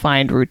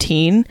defined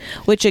routine,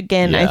 which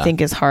again I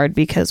think is hard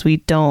because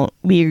we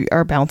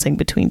are bouncing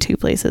between two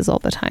places all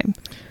the time.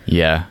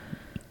 Yeah.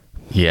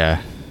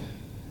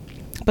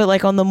 But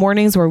like on the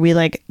mornings where we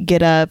like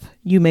get up,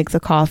 you make the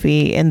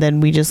coffee, and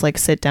then we just like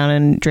sit down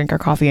and drink our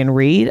coffee and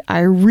read, I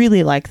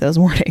really like those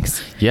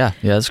mornings. Yeah,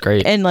 that's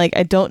great. And like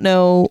I don't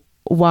know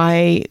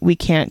why we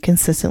can't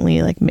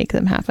consistently like make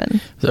them happen.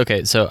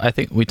 Okay, so I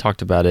think we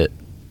talked about it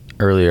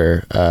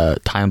earlier,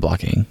 time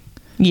blocking.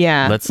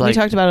 Yeah, we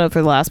talked about it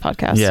for the last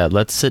podcast. Yeah,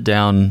 let's sit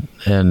down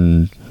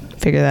and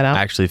figure that out.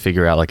 Actually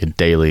figure out like a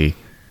daily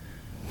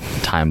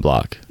time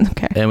block.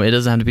 Okay. And it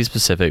doesn't have to be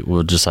specific.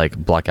 We'll just like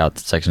block out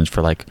sections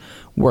for like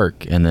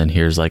work, and then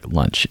here's like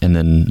lunch, and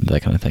then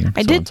that kind of thing.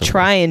 I did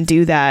try and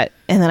do that,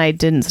 and then I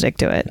didn't stick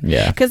to it.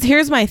 Yeah. Because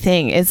here's my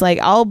thing: it's like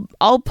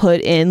I'll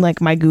put in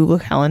like my Google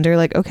Calendar,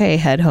 like okay,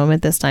 head home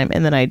at this time,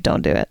 and then I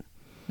don't do it.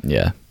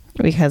 Yeah.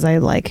 Because I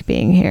like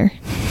being here.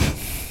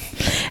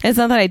 It's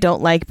not that I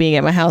don't like being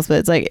at my house, but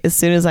it's like as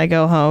soon as I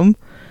go home,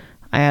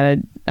 I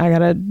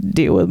gotta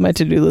deal with my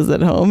to-do list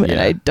at home, and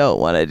I don't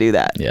want to do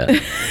that. Yeah.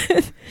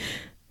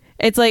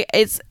 It's like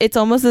it's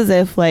almost as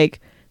if like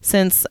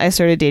since I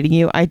started dating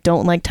you, I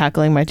don't like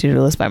tackling my to-do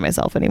list by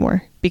myself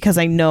anymore because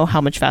I know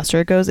how much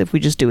faster it goes if we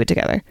just do it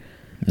together.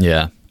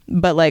 Yeah.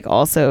 But like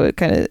also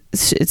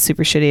it's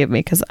super shitty of me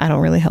because I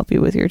don't really help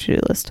you with your to-do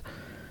list.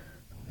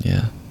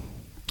 Yeah.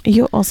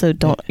 You also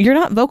you're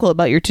not vocal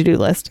about your to-do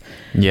list.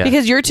 Yeah.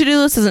 Because your to-do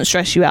list doesn't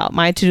stress you out.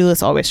 My to-do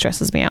list always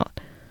stresses me out.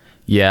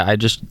 Yeah,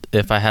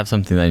 if I have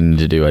something that I need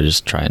to do, I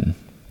just try and...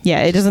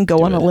 Yeah, it doesn't go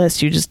on a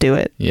list. You just do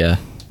it. Yeah.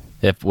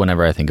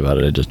 Whenever I think about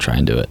it, I just try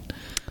and do it.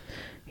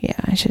 Yeah,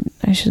 I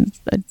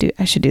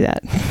should do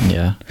that.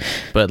 Yeah.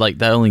 But like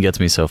that only gets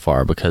me so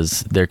far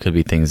because there could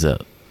be things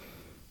that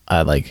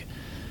I like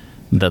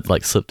that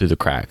like slip through the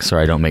cracks or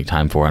I don't make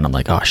time for, and I'm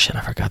like, oh shit,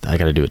 I forgot that. I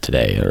got to do it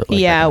today. Or like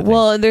yeah.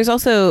 Well, there's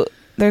also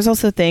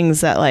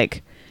things that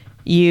like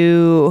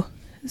you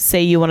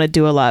say you want to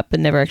do a lot but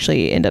never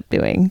actually end up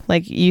doing.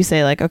 Like you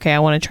say like, okay, I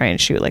want to try and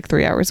shoot like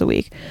 3 hours a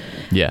week.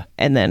 Yeah.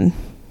 And then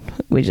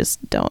we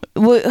just don't.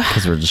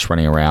 Because we're just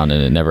running around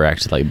and it never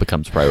actually like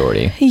becomes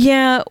priority.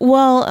 Yeah.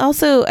 Well,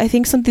 also I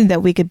think something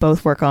that we could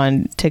both work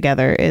on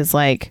together is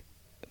like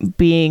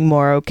being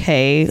more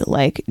okay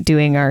like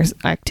doing our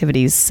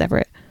activities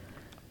separate.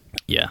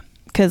 Yeah.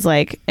 Because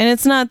like, and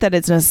it's not that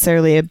it's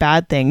necessarily a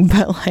bad thing,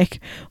 but like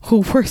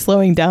we're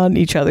slowing down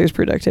each other's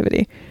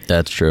productivity.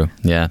 That's true.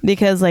 Yeah.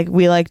 Because like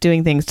we like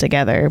doing things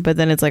together, but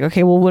then it's like,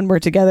 okay, well when we're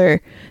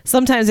together,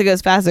 sometimes it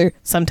goes faster,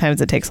 sometimes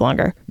it takes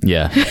longer.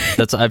 Yeah.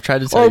 I've tried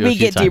to tell or you we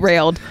get times.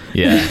 Derailed.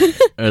 Yeah.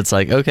 It's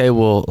like, okay,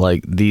 well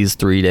like these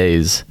 3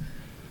 days,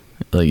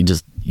 like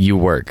you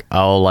work.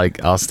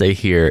 I'll stay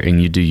here and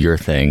you do your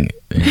thing.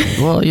 And like,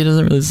 well, it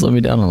doesn't really slow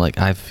me down. I'm like,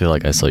 I feel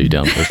like I slow you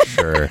down for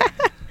sure.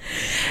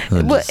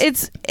 Well,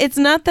 it's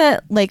not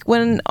that like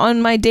when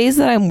on my days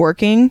that I'm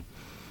working,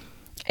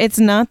 it's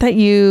not that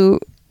you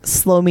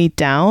slow me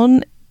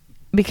down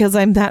because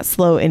I'm that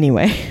slow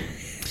anyway.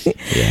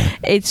 Yeah.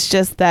 It's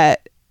just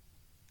that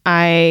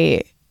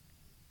I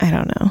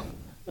don't know.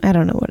 I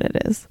don't know what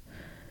it is.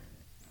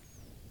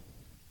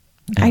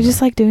 I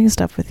just like doing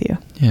stuff with you.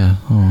 Yeah.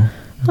 Oh,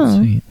 that's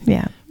sweet.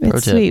 Yeah.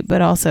 It's sweet,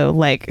 but also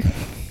like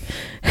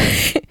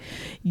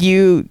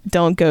you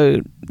don't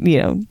go,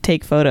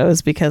 take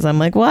photos because I'm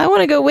like, well, I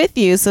want to go with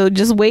you. So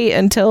just wait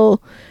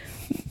until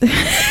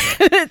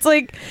it's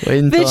like, wait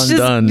until I'm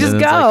done. Just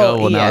and go. It's like, oh,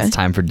 well, now it's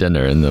time for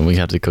dinner. And then we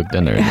have to cook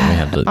dinner. And then we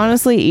have to.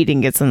 Honestly, eating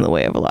gets in the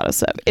way of a lot of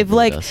stuff. If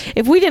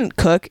we didn't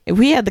cook, if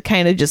we had the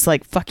kind of just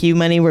like fuck you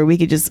money where we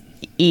could just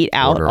eat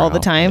out all the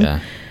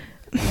time,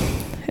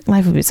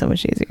 life would be so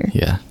much easier.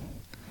 Yeah.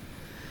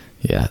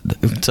 Yeah.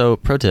 So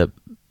pro tip,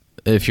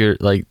 if you're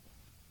like,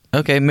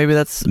 okay, maybe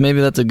that's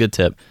a good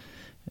tip.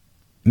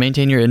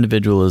 Maintain your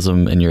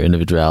individualism and your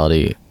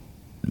individuality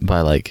by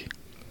like,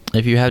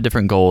 if you have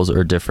different goals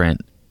or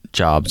different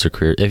jobs or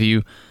career, if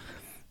you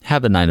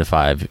have a 9 to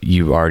 5,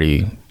 you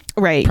already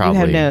right.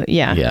 Probably, you have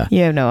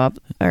you have no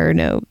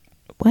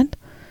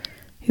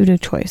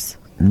choice.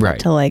 Right.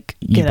 To like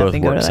get up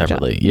and go to that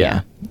separately.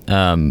 job.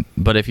 Yeah.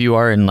 But if you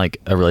are in like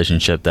a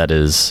relationship that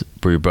is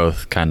where you're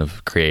both kind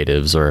of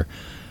creatives or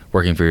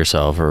working for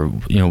yourself or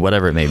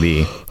whatever it may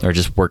be, or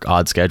just work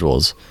odd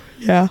schedules.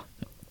 Yeah.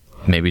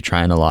 Maybe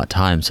try and allot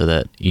time so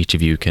that each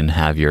of you can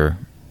have your,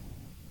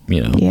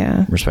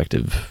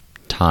 respective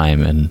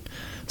time and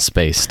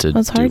space to.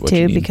 Well, it's do hard what too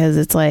you need. because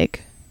it's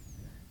like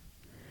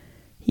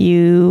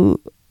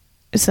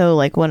so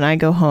like when I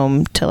go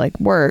home to like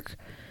work,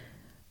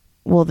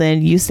 well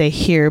then you stay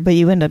here, but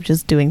you end up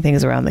just doing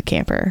things around the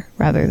camper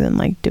rather than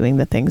like doing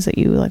the things that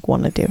you like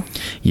want to do.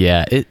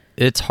 Yeah,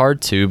 it's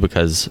hard too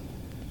because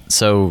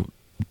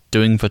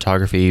doing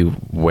photography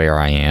where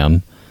I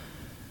am,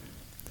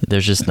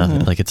 there's just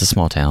nothing. Like it's a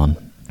small town.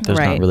 There's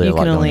not really a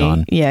lot going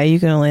on. Yeah, you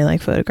can only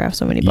like photograph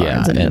so many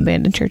barns and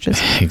abandoned churches.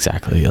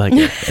 Exactly. Like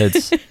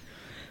it's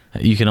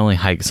you can only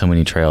hike so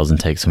many trails and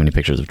take so many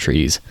pictures of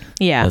trees.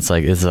 Yeah, it's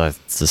like it's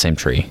the same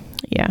tree.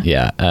 Yeah.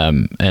 Yeah.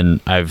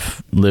 And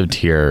I've lived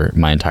here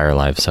my entire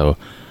life, so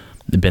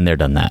been there,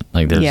 done that.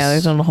 Like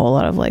there's not a whole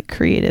lot of like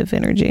creative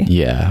energy.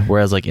 Yeah.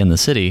 Whereas like in the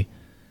city,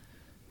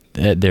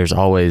 there's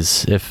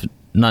always, if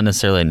not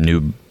necessarily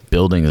new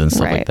buildings and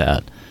stuff like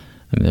that,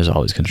 I mean, there's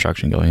always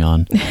construction going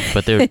on,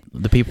 but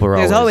the people are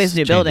There's always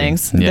new changing.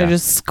 buildings. Yeah. They're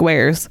just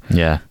squares.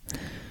 Yeah.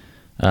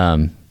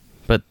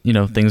 But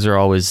things are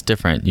always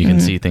different. You can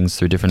see things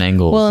through different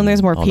angles. Well, and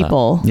there's more all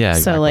people. that. Yeah.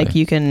 Exactly. So like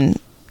you can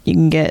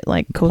get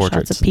like cool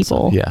shots of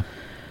people. Yeah.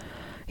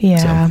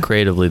 Yeah. So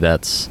creatively,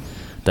 that's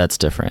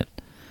different.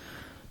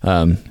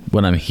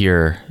 When I'm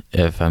here,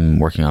 if I'm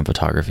working on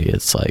photography,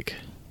 it's like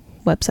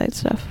website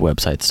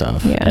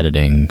stuff. Yeah.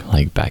 Editing,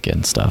 like back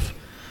end stuff.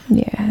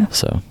 Yeah.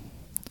 So.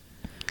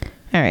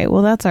 All right.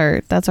 Well, that's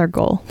our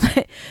goal.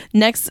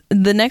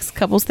 The next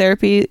couples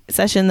therapy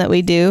session that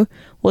we do,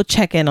 we'll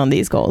check in on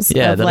these goals.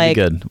 Yeah, that'll be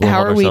good. We'll how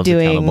hold are we ourselves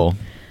doing? accountable.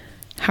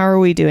 How are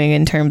we doing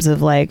in terms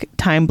of like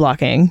time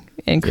blocking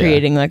and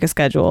creating like a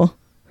schedule?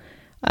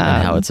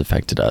 And how it's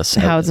affected us.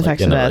 How it's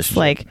affected us.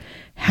 Like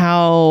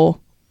how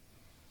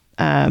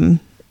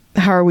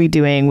are we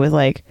doing with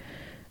like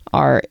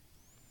our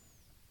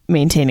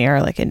maintaining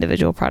our like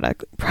individual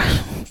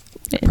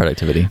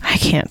productivity. I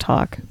can't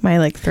talk. My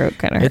like throat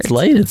kind of hurts. It's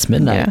late. It's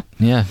midnight.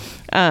 Yeah.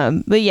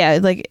 But yeah,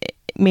 like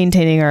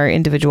maintaining our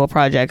individual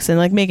projects and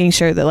like making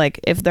sure that like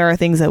if there are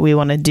things that we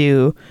want to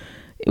do,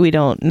 we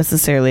don't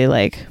necessarily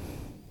like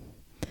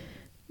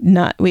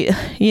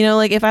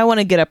like if I want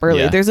to get up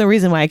early, there's no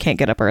reason why I can't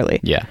get up early.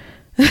 Yeah.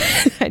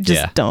 I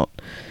just don't.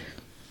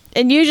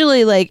 And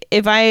usually like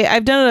if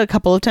I've done it a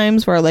couple of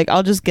times where like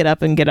I'll just get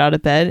up and get out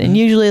of bed and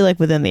usually like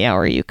within the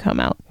hour you come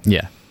out.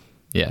 Yeah.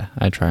 Yeah.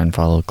 I try and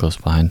follow close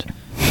behind.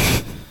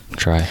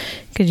 Try.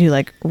 Could you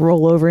like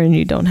roll over and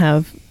you don't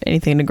have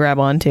anything to grab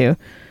onto?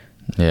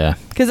 Yeah.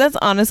 Because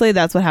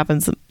that's what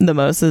happens the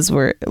most is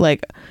where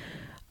like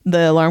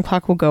the alarm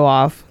clock will go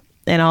off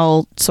and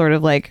I'll sort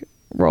of like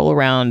roll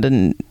around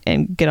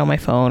and get on my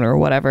phone or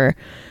whatever.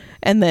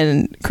 And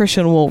then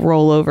Christian will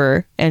roll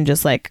over and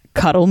just like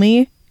cuddle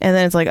me. And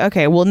then it's like,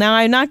 okay, well now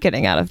I'm not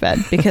getting out of bed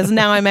because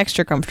now I'm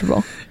extra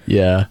comfortable.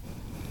 Yeah.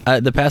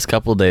 The past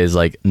couple of days,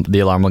 like the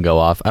alarm will go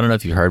off. I don't know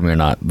if you heard me or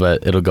not,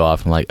 but it'll go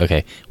off. I'm like,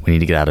 okay, we need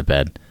to get out of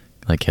bed.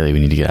 Like, Kaylee, we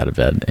need to get out of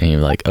bed. And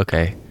you're like,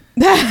 okay.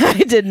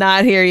 I did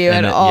not hear you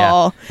at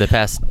all. Yeah, the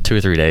past 2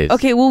 or 3 days.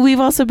 Okay, well, we've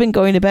also been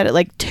going to bed at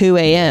like 2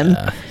 a.m.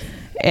 Yeah.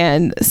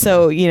 And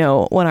so,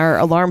 when our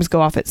alarms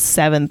go off at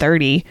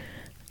 7:30,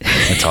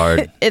 it's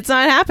hard. It's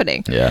not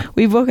happening. Yeah.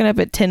 We've woken up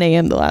at 10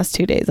 a.m. the last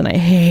 2 days and I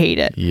hate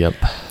it. Yep.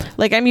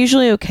 Like I'm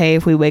usually okay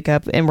if we wake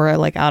up and we're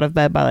like out of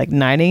bed by like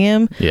 9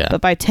 a.m. Yeah. But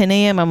by 10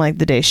 a.m. I'm like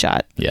the day's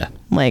shot. Yeah.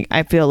 Like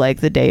I feel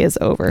like the day is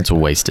over. It's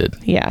wasted.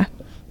 Yeah.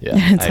 Yeah.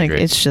 It's like agree.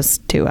 It's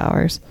just 2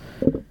 hours.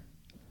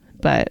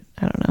 But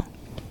I don't know.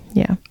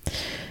 Yeah.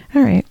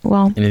 All right.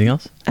 Well. Anything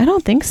else? I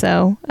don't think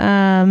so.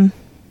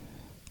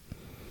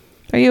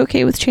 Are you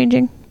okay with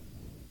changing?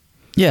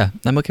 Yeah,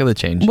 I'm okay with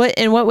change.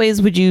 In what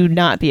ways would you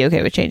not be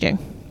okay with changing?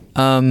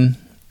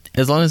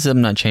 As long as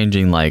I'm not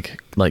changing like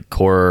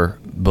core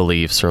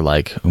beliefs or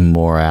like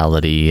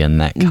morality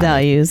and that kind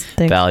values.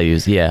 of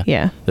values. Yeah.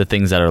 Yeah. The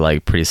things that are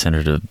like pretty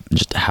centered to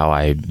just how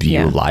I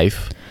view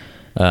life.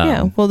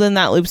 Yeah. Well, then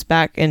that loops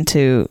back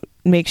into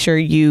make sure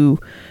you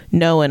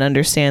know and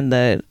understand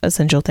the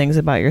essential things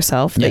about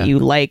yourself that you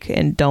like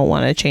and don't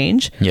want to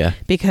change. Yeah.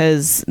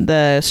 Because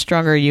the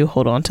stronger you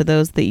hold on to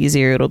those, the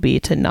easier it'll be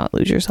to not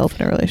lose yourself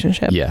in a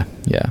relationship. Yeah.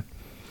 Yeah.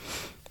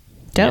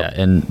 Dope. Yeah.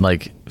 And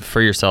like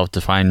for yourself,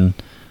 define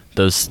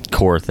those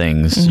core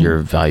things, your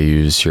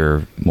values,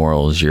 your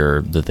morals,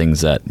 the things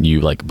that you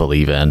like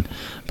believe in,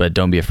 but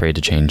don't be afraid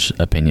to change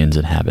opinions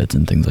and habits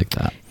and things like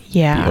that.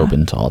 Yeah. Be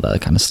open to all that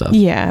kind of stuff.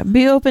 Yeah.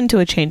 Be open to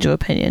a change of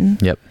opinion.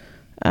 Yep.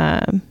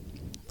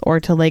 Or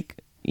to like,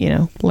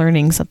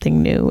 learning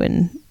something new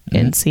and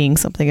seeing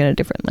something in a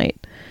different light.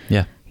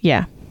 Yeah.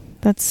 Yeah.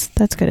 That's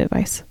good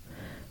advice.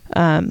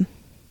 All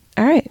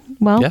right.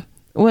 Well,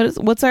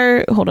 what's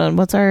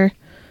our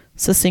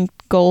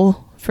succinct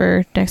goal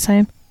for next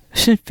time?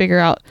 Should figure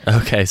out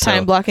so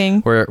time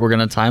blocking. We're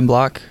gonna time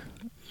block.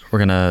 We're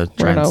gonna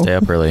try and stay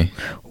up early.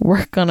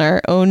 Work on our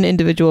own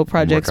individual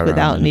projects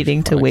without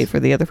needing to wait for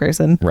the other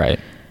person. Right.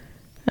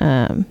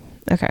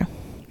 Okay.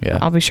 Yeah.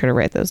 I'll be sure to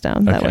write those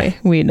down. That way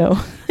we know.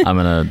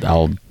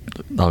 I'll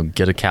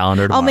get a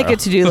calendar tomorrow. I'll make a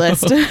to-do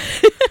list.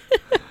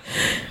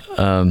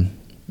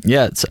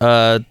 Yeah. It's,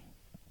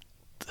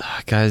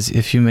 guys,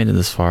 if you made it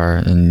this far,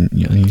 and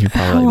you're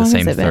probably like the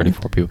same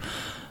 34 people.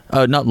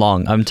 Oh, not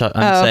long. I'm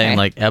saying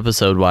like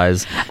episode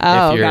wise.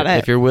 Oh, got it.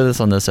 If you're with us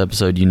on this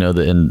episode, you know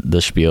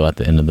the spiel at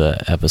the end of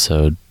the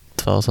episode.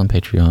 Follow us on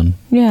Patreon.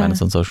 Yeah. Find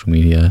us on social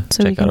media.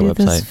 So check out our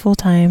website. This full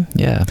time.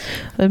 Yeah.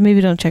 But maybe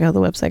don't check out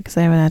the website because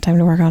I haven't had time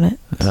to work on it.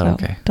 So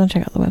okay. Don't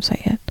check out the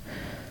website yet.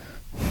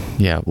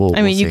 Yeah. We'll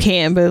you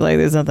can, but like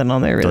there's nothing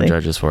on there really.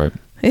 Don't judge us for it.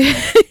 You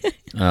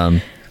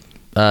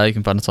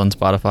can find us on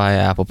Spotify,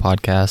 Apple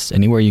Podcasts,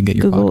 anywhere you get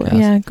your podcasts.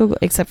 Yeah, Google,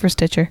 except for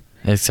Stitcher.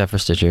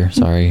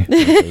 Sorry.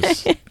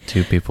 There's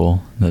 2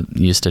 people that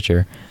use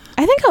Stitcher.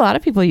 I think a lot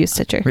of people use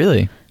Stitcher.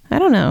 Really? I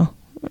don't know.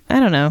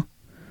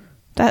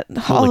 That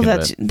all of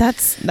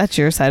that's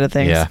your side of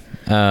things. Yeah.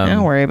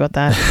 Don't worry about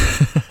that.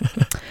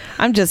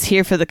 I'm just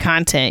here for the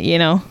content,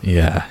 Yeah.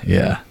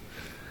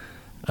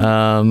 What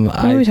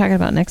are we talking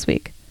about next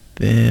week?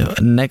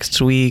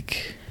 Next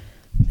week,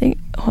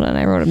 Hold on,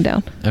 I wrote them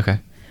down. Okay.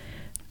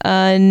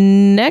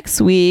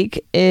 Next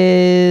week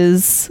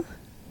is...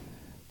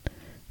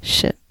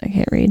 Shit, I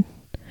can't read.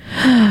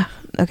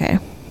 Okay.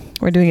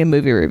 We're doing a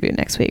movie review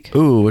next week.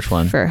 Ooh, which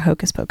one? For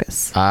Hocus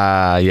Pocus.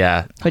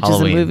 Yeah. Which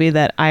Halloween. is a movie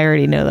that I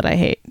already know that I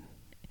hate.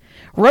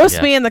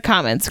 Roast me in the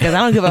comments, because I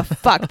don't give a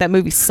fuck. That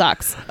movie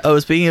sucks. Oh,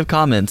 speaking of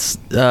comments,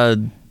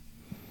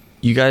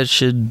 you guys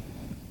should...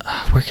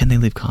 where can they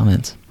leave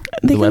comments?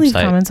 They can leave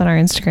comments on our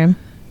Instagram.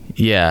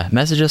 Yeah,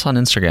 message us on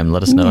Instagram.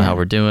 Let us know how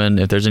we're doing.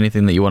 If there's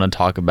anything that you want to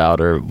talk about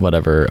or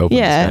whatever, open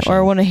discussion.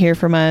 Or want to hear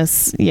from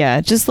us.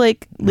 Yeah, just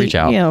like reach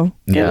out. You know,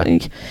 yeah.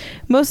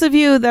 Most of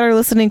you that are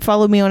listening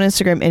follow me on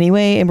Instagram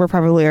anyway, and we're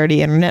probably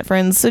already internet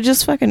friends. So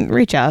just fucking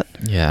reach out.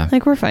 Yeah,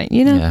 like we're fine.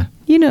 You know. Yeah.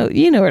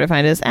 You know where to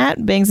find us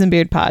at Bangs and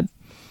Beard Pod.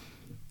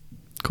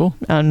 Cool.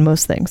 On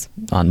most things.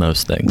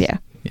 Yeah.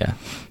 Yeah.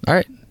 All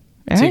right.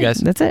 See you guys.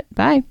 That's it.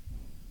 Bye.